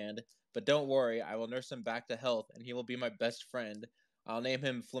the sand, but don't worry, I will nurse him back to health, and he will be my best friend. I'll name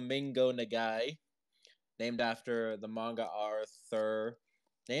him Flamingo Nagai, named after the manga author.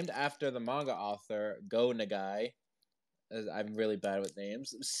 Named after the manga author Go Nagai. I'm really bad with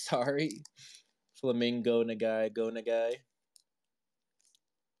names. Sorry, Flamingo Nagai, Go Nagai.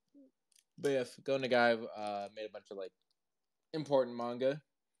 But yeah, Go Nagai made a bunch of like important manga,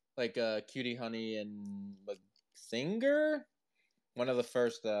 like Cutie Honey and Singer, one of the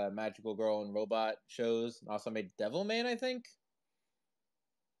first magical girl and robot shows. Also made Devilman, I think.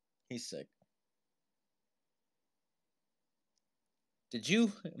 He's sick. Did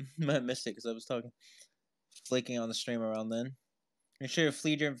you? I missed it because I was flaking on the stream around then. You sure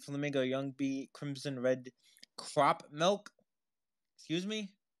Fleeger Flamingo Young Bee Crimson Red Crop Milk? Excuse me?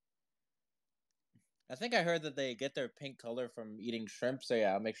 I think I heard that they get their pink color from eating shrimp, so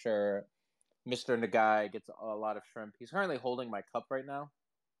yeah, I'll make sure Mr. Nagai gets a lot of shrimp. He's currently holding my cup right now.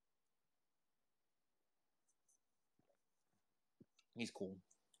 He's cool.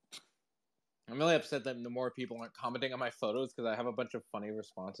 I'm really upset that the more people aren't commenting on my photos because I have a bunch of funny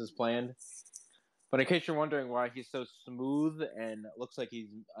responses planned. But in case you're wondering why he's so smooth and looks like he's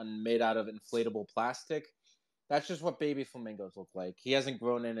made out of inflatable plastic, that's just what baby flamingos look like. He hasn't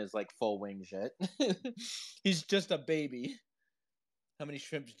grown in his like full wings yet. He's just a baby. How many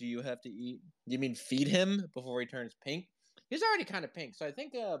shrimps do you have to eat? You mean feed him before he turns pink? He's already kind of pink, so I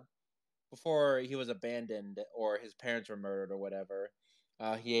think before he was abandoned or his parents were murdered or whatever,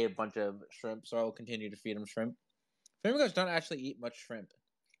 he ate a bunch of shrimp. So I will continue to feed him shrimp. Flamingos don't actually eat much shrimp.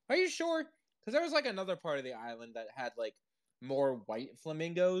 Are you sure? Because there was like another part of the island that had like more white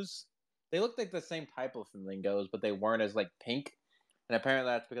flamingos. They looked like the same type of flamingos, but they weren't as like pink. And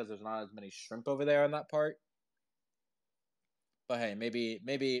apparently that's because there's not as many shrimp over there on that part. But hey, maybe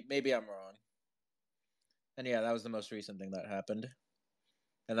I'm wrong. And yeah, that was the most recent thing that happened.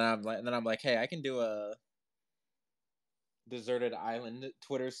 And then I'm like, hey, I can do a deserted island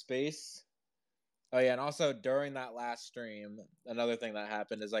Twitter space. Oh yeah, and also during that last stream, another thing that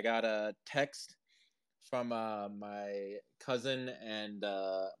happened is I got a text from my cousin and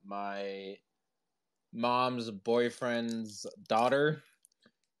my mom's boyfriend's daughter,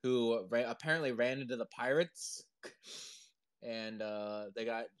 who apparently ran into the pirates, and they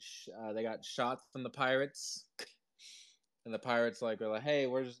got shot from the pirates. And the pirates like were like, hey,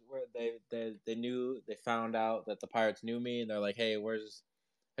 where they found out that the pirates knew me, and they're like, hey,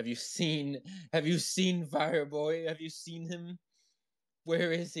 have you seen Fireboy? Have you seen him?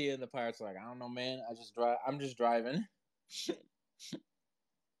 Where is he? And the pirates are like, I don't know, man. I'm just driving.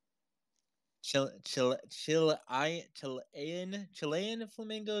 Chilean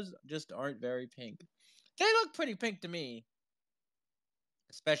flamingos just aren't very pink. They look pretty pink to me,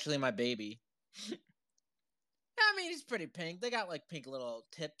 especially my baby. I mean, he's pretty pink. They got like pink little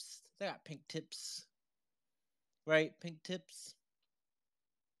tips. They got pink tips, right? Pink tips.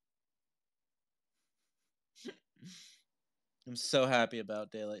 I'm so happy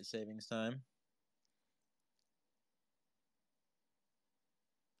about daylight savings time.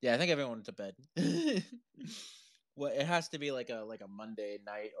 Yeah, I think everyone went to bed. Well, it has to be like a Monday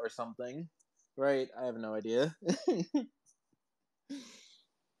night or something, right? I have no idea.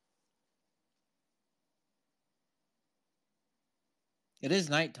 It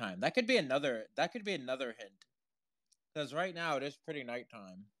is nighttime. That could be another. That could be another hint. Because right now it is pretty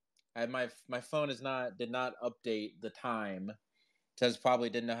nighttime. And my phone did not update the time. Says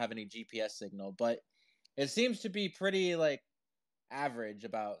probably didn't have any GPS signal, but it seems to be pretty like average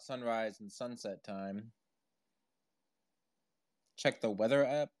about sunrise and sunset time. Check the weather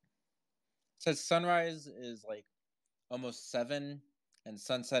app. It says sunrise is like almost 7 and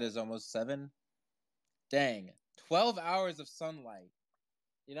sunset is almost 7. Dang. 12 hours of sunlight.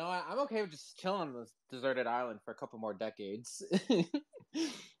 You know, I'm okay with just chilling on this deserted island for a couple more decades.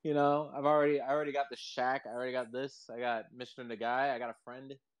 You know, I already got the shack. I already got this. I got Mr. Nagai. I got a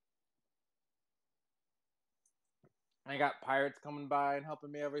friend. I got pirates coming by and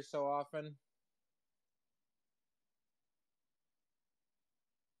helping me every so often.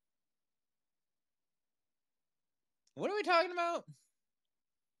 What are we talking about?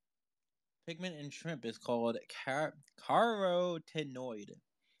 Pigment in shrimp is called carotenoid.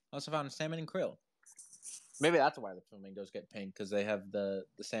 Also found in salmon and krill. Maybe that's why the flamingos get pink, because they have the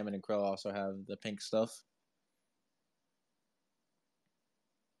salmon and krill also have the pink stuff.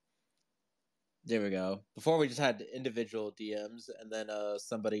 There we go. Before we just had individual DMs, and then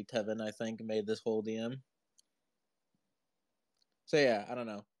somebody, Tevin, I think, made this whole DM. So yeah, I don't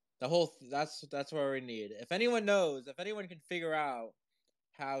know. That's what we need. If anyone knows, if anyone can figure out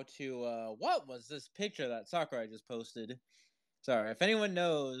how to what was this picture that Sakurai just posted? Sorry, if anyone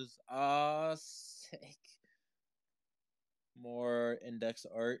knows, sick. More index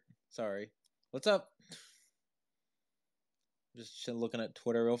art. Sorry. What's up? Just looking at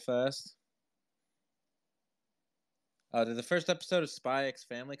Twitter real fast. Did the first episode of Spy X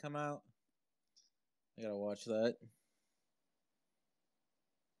Family come out? I gotta watch that.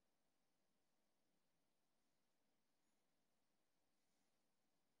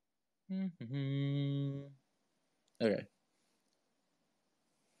 Okay.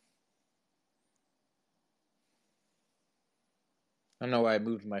 I don't know why I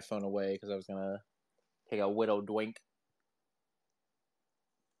moved my phone away because I was gonna take a widow drink.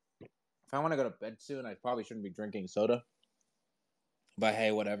 If I want to go to bed soon, I probably shouldn't be drinking soda. But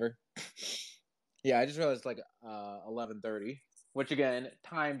hey, whatever. Yeah, I just realized like 11:30, which again,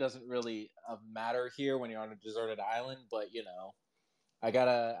 time doesn't really matter here when you're on a deserted island. But you know, I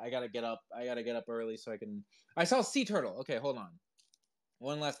gotta get up. I gotta get up early so I can. I saw a sea turtle. Okay, hold on.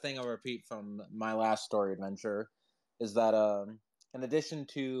 One last thing I'll repeat from my last story adventure is that In addition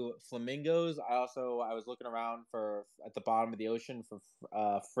to flamingos, I was looking around for at the bottom of the ocean for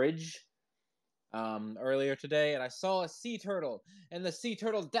fridge earlier today, and I saw a sea turtle, and the sea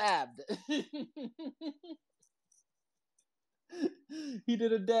turtle dabbed. He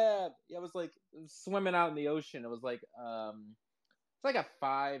did a dab. Yeah, it was like swimming out in the ocean. It was like it's like a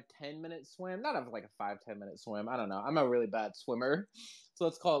 5-10 minute swim. Not like a 5-10 minute swim. I don't know. I'm a really bad swimmer, so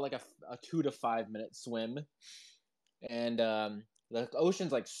let's call it like a 2 to 5 minute swim. And the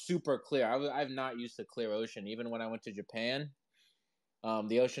ocean's like super clear. I'm not used to clear ocean. Even when I went to Japan,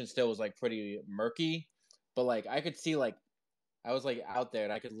 the ocean still was like pretty murky. But like I could see like I was like out there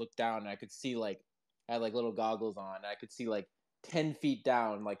and I could look down and I could see like I had like little goggles on. And I could see like 10 feet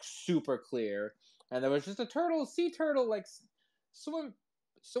down, like super clear. And there was just a turtle, sea turtle, like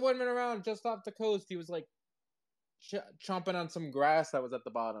swimming around just off the coast. He was like chomping on some grass that was at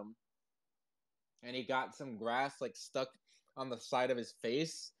the bottom, and he got some grass like stuck on the side of his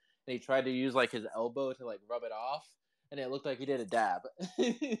face, and he tried to use like his elbow to like rub it off, and it looked like he did a dab.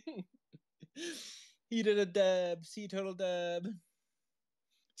 He did a dab, sea turtle dab.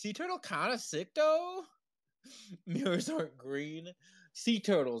 Sea turtle kind of sick though. Mirrors aren't green. Sea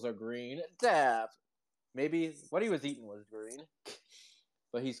turtles are green. Dab. Maybe what he was eating was green,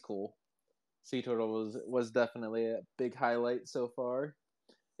 but he's cool. Sea turtle was definitely a big highlight so far.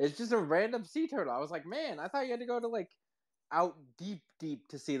 It's just a random sea turtle. I was like, man, I thought you had to go to like out deep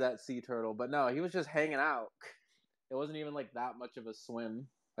to see that sea turtle, but no, he was just hanging out. It wasn't even like that much of a swim.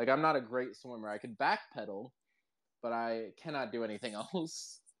 Like I'm not a great swimmer. I could backpedal, but I cannot do anything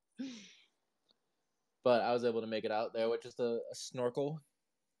else. But I was able to make it out there with just a snorkel.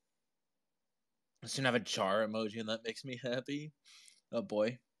 I soon have a jar emoji, and that makes me happy. Oh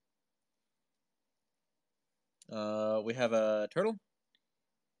boy. We have a turtle.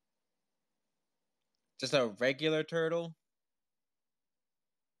 Just a regular turtle.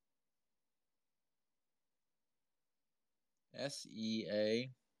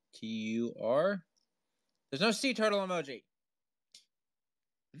 SEATUR. There's no sea turtle emoji.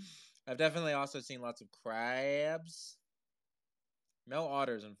 I've definitely also seen lots of crabs. No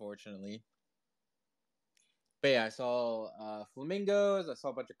otters, unfortunately. But yeah, I saw flamingos. I saw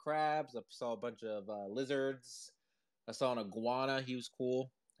a bunch of crabs. I saw a bunch of lizards. I saw an iguana. He was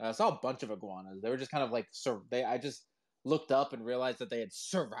cool. I saw a bunch of iguanas. They were just kind of like I just looked up and realized that they had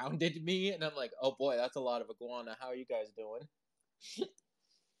surrounded me, and I'm like, oh boy, that's a lot of iguana. How are you guys doing?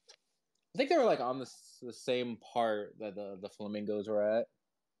 I think they were like on the same part that the flamingos were at.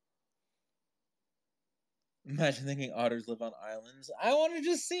 Imagine thinking otters live on islands. I want to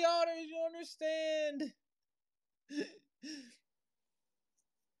just see otters. You understand?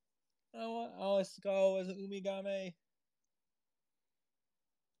 I want to go as an umigame.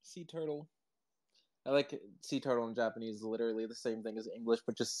 Sea turtle. I like sea turtle in Japanese. Literally the same thing as English,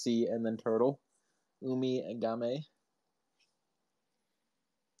 but just sea and then turtle. Umigame.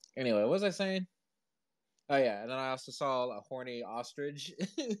 Anyway, what was I saying? Oh yeah, and then I also saw a horny ostrich.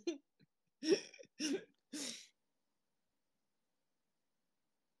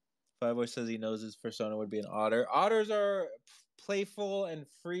 Fireboy says he knows his persona would be an otter. Otters are playful and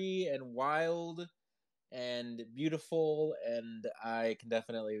free and wild and beautiful, and I can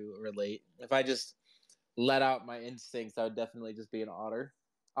definitely relate. If I just let out my instincts, I would definitely just be an otter.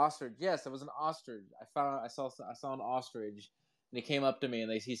 Ostrich, yes, it was an ostrich. I saw an ostrich, and he came up to me,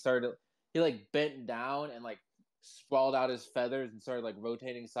 and he like bent down and like sprawled out his feathers and started like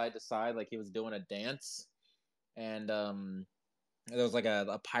rotating side to side like he was doing a dance, and there was like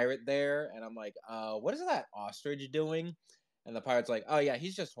a pirate there, and I'm like, what is that ostrich doing? And the pirate's like, oh yeah,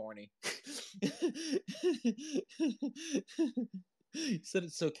 he's just horny. He said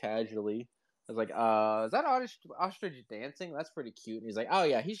it so casually. I was like, is that ostrich dancing? That's pretty cute. And he's like, oh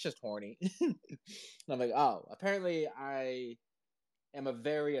yeah, he's just horny. And I'm like, oh, apparently I am a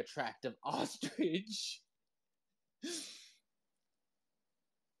very attractive ostrich.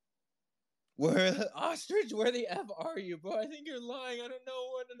 Where ostrich? Where the f are you, bro? I think you're lying. I don't know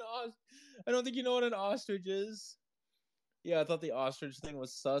what I don't think you know what an ostrich is. Yeah, I thought the ostrich thing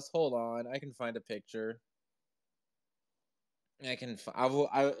was sus. Hold on, I can find a picture. I can. I will.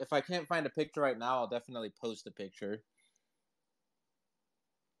 If I can't find a picture right now, I'll definitely post a picture.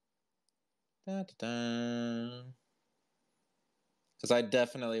 Because I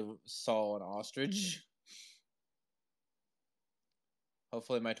definitely saw an ostrich.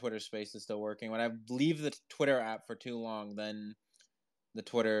 Hopefully, my Twitter space is still working. When I leave the Twitter app for too long, then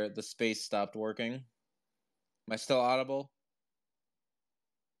the space stopped working. Am I still audible?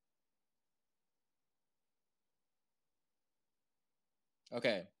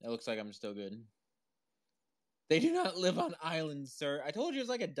 Okay, it looks like I'm still good. They do not live on islands, sir. I told you it's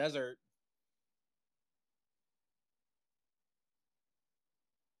like a desert.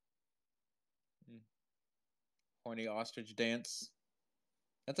 Horny ostrich dance.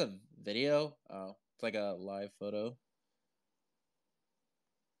 That's a video? Oh, it's like a live photo.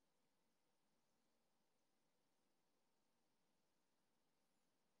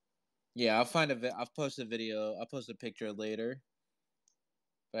 Yeah, I'll post a video. I'll post a picture later.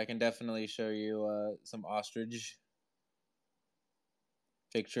 But I can definitely show you some ostrich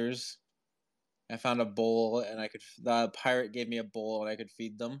pictures. I found a bowl, and the pirate gave me a bowl, and I could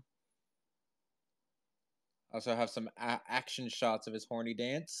feed them. I also have some action shots of his horny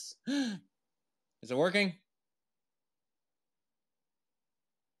dance. Is it working?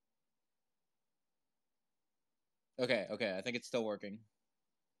 Okay, okay, I think it's still working.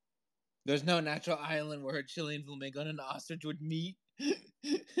 There's no natural island where a Chilean flamingo and an ostrich would meet.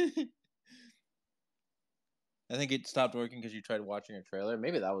 I think it stopped working because you tried watching a trailer.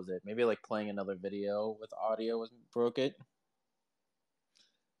 Maybe that was it. Maybe like playing another video with audio broke it.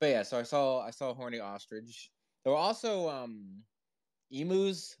 But yeah, so I saw a horny ostrich. There were also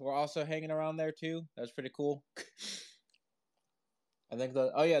emus were also hanging around there too. That was pretty cool. I think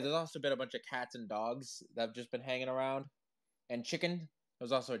the oh yeah, there's also been a bunch of cats and dogs that have just been hanging around. And chicken. There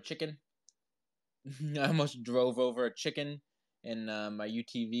was also a chicken. I almost drove over a chicken in my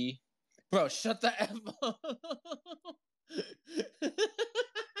UTV. Bro, shut the F up.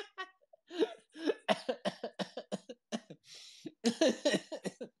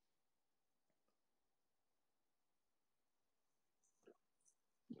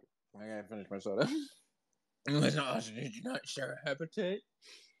 I gotta finish my soda. Did you not share a habitat?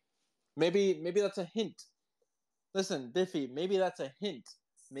 Maybe that's a hint. Listen, Biffy, maybe that's a hint.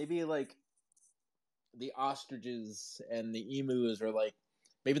 Maybe like the ostriches and the emus are like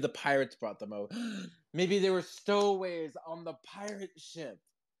maybe the pirates brought them out. Maybe they were stowaways on the pirate ship.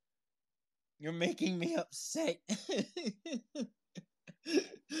 You're making me upset.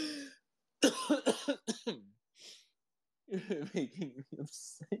 You're making me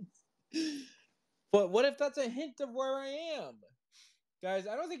upset. But what if that's a hint of where I am? Guys,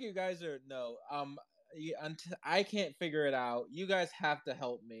 I don't think you guys are no. I can't figure it out. You guys have to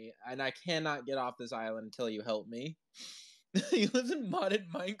help me, and I cannot get off this island until you help me. You live in modded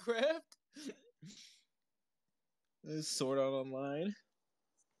Minecraft? Sword Art Online.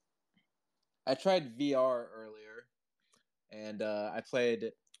 I tried VR earlier, and I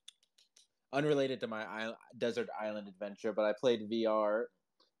played unrelated to my desert island adventure, but I played VR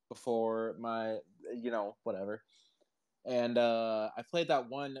before my, whatever. And I played that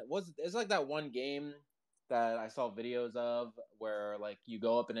one. It's like that one game that I saw videos of where like you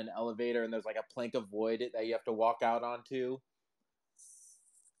go up in an elevator and there's like a plank of wood that you have to walk out onto.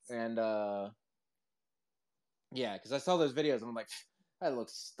 And yeah, because I saw those videos and I'm like, that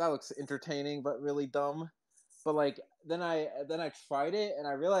looks entertaining but really dumb. But like then I tried it and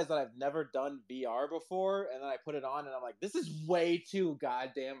I realized that I've never done VR before, and then I put it on and I'm like, this is way too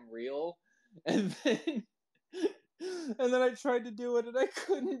goddamn real. And then and then I tried to do it and I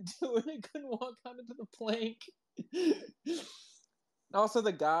couldn't do it. I couldn't walk out into the plank. Also,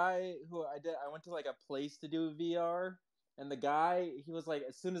 the guy who I went to like a place to do VR, and the guy, he was like,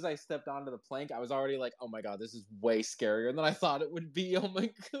 as soon as I stepped onto the plank, I was already like, oh my god, this is way scarier than I thought it would be. Oh my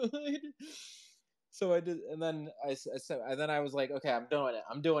god. So I did, and then I was like, okay, I'm doing it.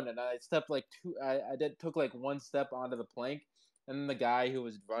 I'm doing it. And I stepped like took like one step onto the plank, and then the guy who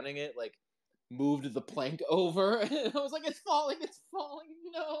was running it like moved the plank over, and I was like, it's falling,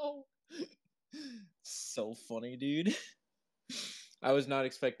 no. So funny, dude. I was not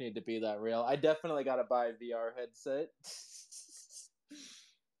expecting it to be that real. I definitely got to buy a VR headset.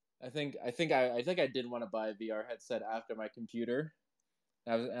 I think I did want to buy a VR headset after my computer.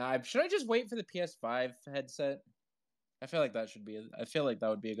 Should I just wait for the PS5 headset? I feel like I feel like that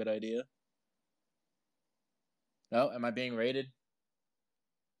would be a good idea. No, am I being rated?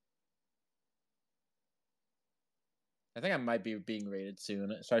 I think I might be being rated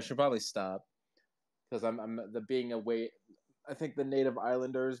soon, so I should probably stop because I'm the being away. I think the native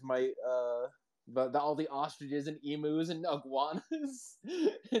islanders might all the ostriches and emus and iguanas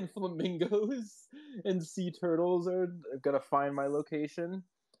and flamingos and sea turtles are gonna find my location,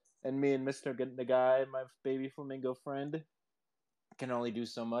 and me and Mister the guy, my baby flamingo friend, can only do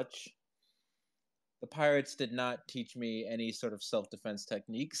so much. The pirates did not teach me any sort of self-defense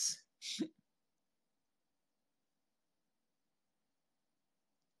techniques.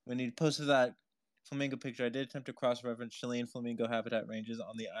 When you posted that flamingo picture, I did attempt to cross-reference Chilean flamingo habitat ranges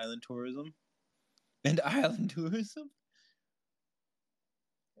on the island tourism. And island tourism?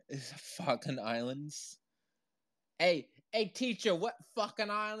 Is fucking islands. Hey, teacher, what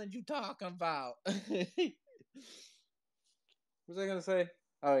fucking island you talking about? What was I gonna say?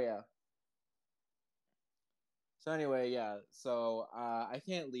 Oh yeah. So anyway, yeah. So I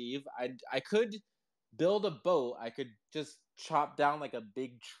can't leave. I could build a boat. I could just chop down like a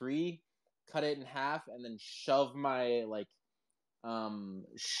big tree, cut it in half, and then shove my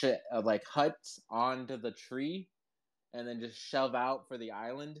shit like hut onto the tree, and then just shove out for the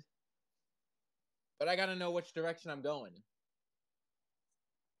island. But I gotta know which direction I'm going,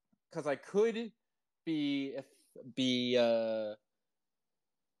 because I could be if be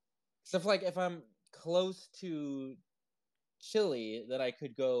stuff like if I'm close to Chile, that I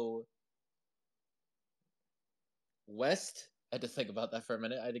could go west. I had to think about that for a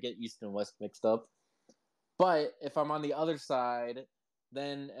minute. I had to get east and west mixed up. But if I'm on the other side,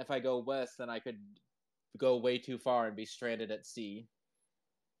 then if I go west, then I could go way too far and be stranded at sea.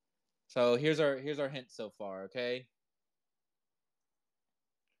 So here's our hint so far, okay?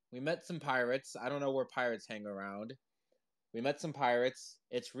 We met some pirates. I don't know where pirates hang around. We met some pirates.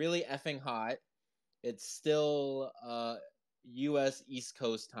 It's really effing hot. It's still US East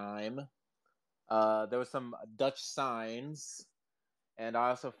Coast time. There was some Dutch signs, and I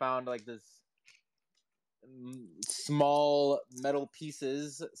also found like this small metal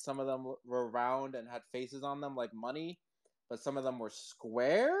pieces. Some of them were round and had faces on them like money, but some of them were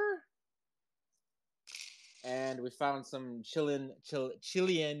square. And we found some Chilean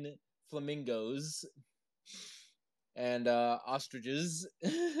flamingos and ostriches.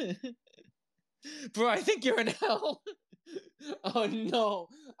 Bro, I think you're in hell. Oh no,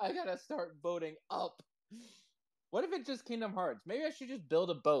 I gotta start boating up. What if it's just Kingdom Hearts? Maybe I should just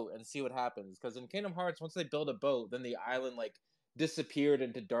build a boat and see what happens. Because in Kingdom Hearts, once they build a boat, then the island like disappeared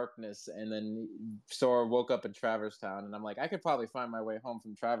into darkness, and then Sora woke up in Traverse Town, and I'm like, I could probably find my way home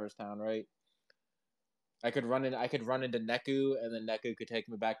from Traverse Town, right? I could run into Neku, and then Neku could take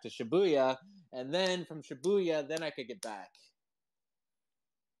me back to Shibuya, and then from Shibuya, then I could get back.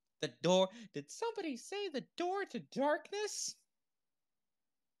 The door. Did somebody say the door to darkness?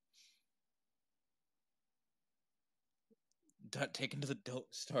 Taken to the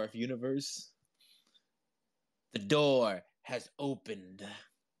Starve universe. The door has opened.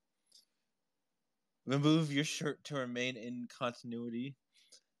 Remove your shirt to remain in continuity.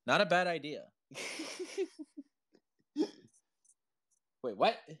 Not a bad idea. Wait,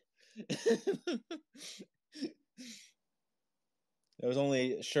 what? There was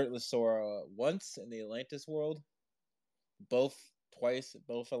only shirtless Sora once in the Atlantis world. Both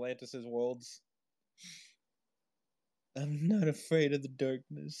Atlantis' worlds. I'm not afraid of the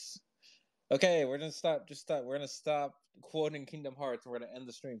darkness. Okay, we're gonna stop. We're gonna stop quoting Kingdom Hearts. We're gonna end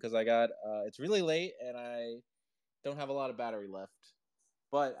the stream because I got. It's really late and I don't have a lot of battery left.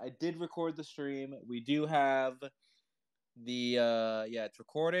 But I did record the stream. We do have the yeah, it's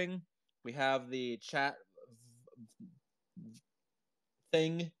recording. We have the chat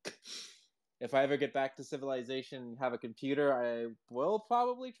thing. If I ever get back to civilization and have a computer, I will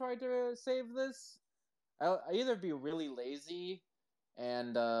probably try to save this. I either be really lazy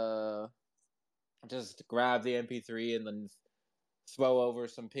and just grab the MP3 and then throw over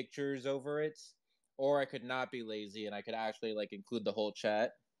some pictures over it, or I could not be lazy and I could actually like include the whole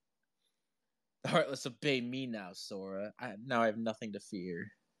chat. The Heartless obey me now, Sora. Now I have nothing to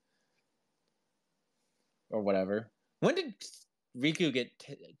fear. Or whatever. When did Riku get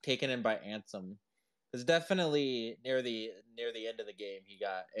taken in by Ansem? Because definitely near the end of the game he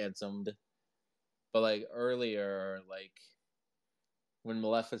got Ansemed. But like earlier, like when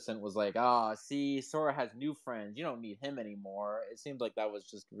Maleficent was like, "Ah, see, Sora has new friends. You don't need him anymore." It seemed like that was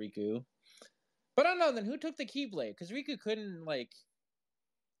just Riku. But I don't know. Then who took the Keyblade? Because Riku couldn't like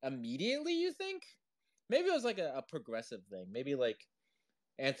immediately. You think? Maybe it was like a progressive thing. Maybe like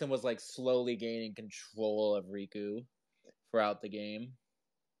Ansem was like slowly gaining control of Riku throughout the game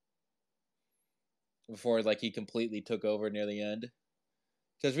before like he completely took over near the end.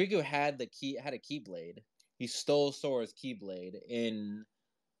 Because Riku had a Keyblade. He stole Sora's Keyblade in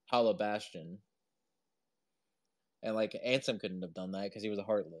Hollow Bastion, and like Ansem couldn't have done that because he was a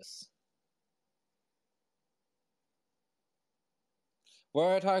Heartless.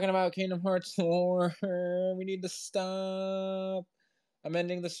 We're talking about Kingdom Hearts 4. We need to stop. I'm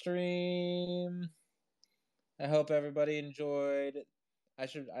ending the stream. I hope everybody enjoyed. I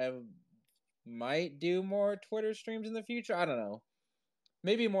might do more Twitter streams in the future. I don't know.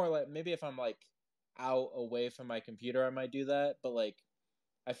 Maybe more like if I'm like out away from my computer, I might do that. But like,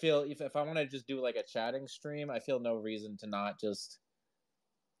 I feel if I want to just do like a chatting stream, I feel no reason to not just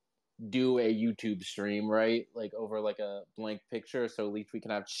do a YouTube stream, right? Like over like a blank picture, so at least we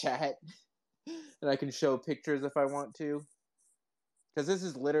can have chat. and I can show pictures if I want to. Because this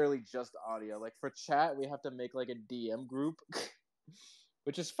is literally just audio. Like for chat, we have to make like a DM group,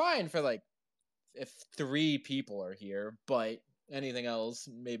 which is fine for like if 3 people are here, but anything else,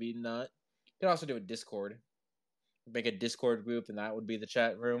 maybe not. You could also do a Discord. Make a Discord group, and that would be the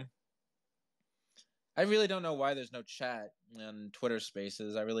chat room. I really don't know why there's no chat on Twitter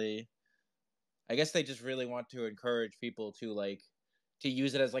Spaces. I guess they just really want to encourage people to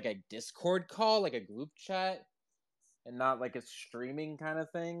use it as like a Discord call, like a group chat, and not like a streaming kind of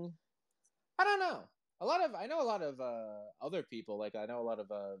thing. I don't know. I know a lot of other people. Like I know a lot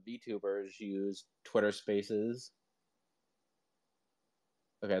of VTubers use Twitter Spaces.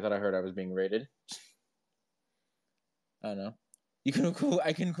 Okay, I thought I heard I was being rated. I don't know.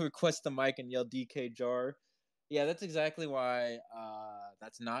 I can request the mic and yell DK jar. Yeah, that's exactly why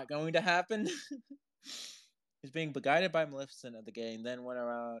that's not going to happen. He's being guided by Maleficent at the game, then went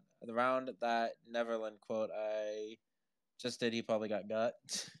around that Neverland quote I just did. He probably got.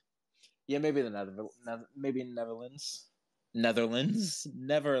 Yeah, maybe maybe Netherlands. Neverland.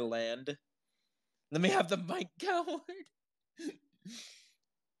 Let me have the mic, coward.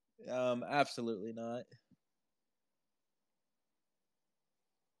 Absolutely not.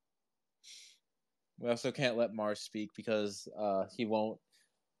 We also can't let Mars speak because he won't.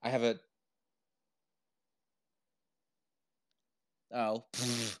 I have a. Oh,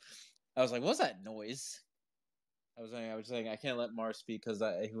 I was like, what's that noise? I was saying I can't let Mars speak because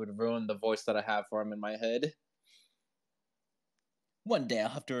he would ruin the voice that I have for him in my head. One day I'll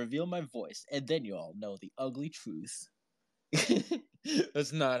have to reveal my voice, and then you all know the ugly truth.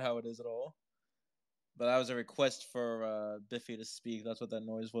 That's not how it is at all. But that was a request for Biffy to speak. That's what that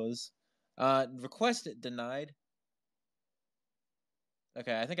noise was. Request denied.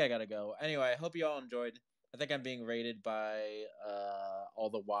 Okay, I think I gotta go. Anyway, I hope you all enjoyed. I think I'm being rated by all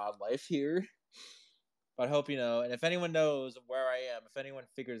the wildlife here. But I hope you know. And if anyone knows where I am, if anyone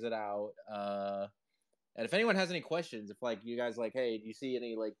figures it out, and if anyone has any questions, if like you guys like, hey, do you see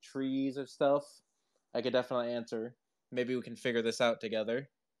any like trees or stuff? I could definitely answer. Maybe we can figure this out together.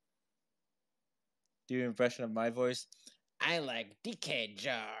 Do your impression of my voice. I like DK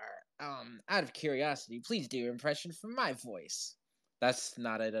Jar. Out of curiosity, please do your impression for my voice. That's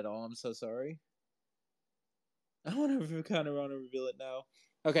not it at all. I'm so sorry. I want to kind of want to reveal it now.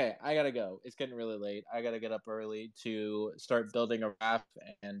 Okay, I gotta go. It's getting really late. I gotta get up early to start building a raft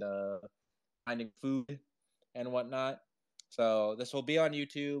and finding food and whatnot. So this will be on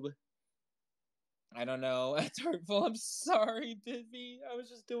YouTube. I don't know. It's hurtful. I'm sorry, Biffy. I was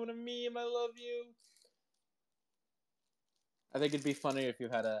just doing a meme. I love you. I think it'd be funny if you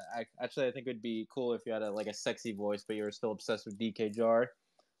had actually I think it'd be cool if you had a sexy voice, but you were still obsessed with DK Jar.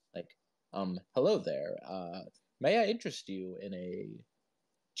 Like, hello there. May I interest you in a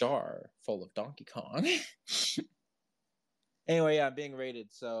jar full of Donkey Kong? Anyway, yeah, I'm being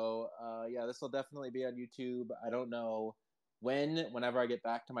rated, so yeah, this will definitely be on YouTube. I don't know whenever I get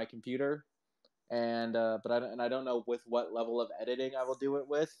back to my computer, and I don't know with what level of editing I will do it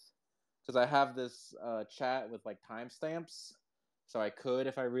with, because I have this chat with like timestamps, so I could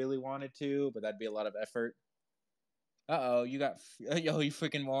if I really wanted to, but that'd be a lot of effort. Uh-oh, you got yo, you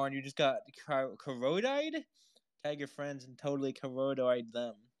freaking moron! You just got corroded. Tag your friends and totally corroded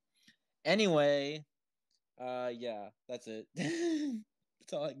them. Anyway, yeah, that's it.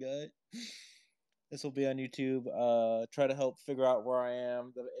 That's all I got. This will be on YouTube. Try to help figure out where I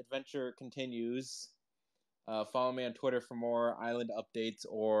am. The adventure continues. Follow me on Twitter for more island updates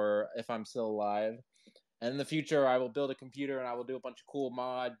or if I'm still alive. And in the future, I will build a computer and I will do a bunch of cool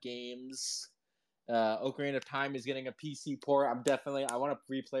mod games. Ocarina of Time is getting a PC port. I want to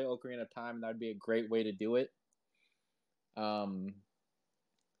replay Ocarina of Time. That would be a great way to do it.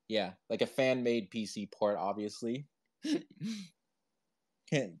 Yeah, like a fan-made PC port, obviously.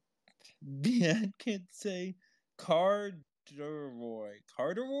 Can't say Corduroy,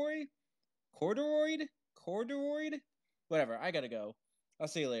 whatever. I gotta go. I'll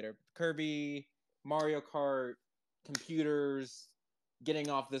see you later. Kirby, Mario Kart, computers, getting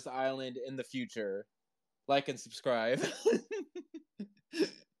off this island in the future. Like and subscribe.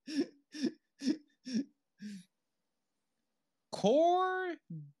 Corduroy.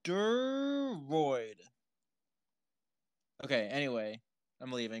 Okay, anyway,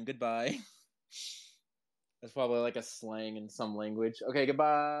 I'm leaving. Goodbye. That's probably like a slang in some language. Okay,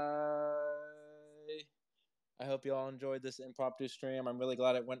 goodbye. I hope you all enjoyed this impromptu stream. I'm really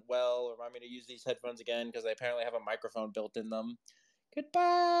glad it went well. Remind me to use these headphones again because they apparently have a microphone built in them.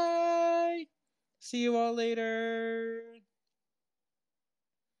 Goodbye. See you all later.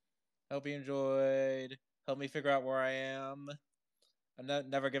 Hope you enjoyed. Help me figure out where I am. I'm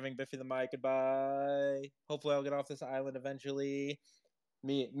never giving Biffy the mic goodbye. Hopefully, I'll get off this island eventually.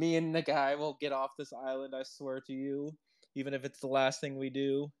 Me and the guy will get off this island. I swear to you, even if it's the last thing we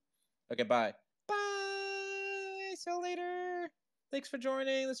do. Okay, bye. Bye. See you later. Thanks for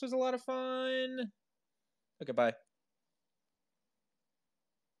joining. This was a lot of fun. Okay, bye.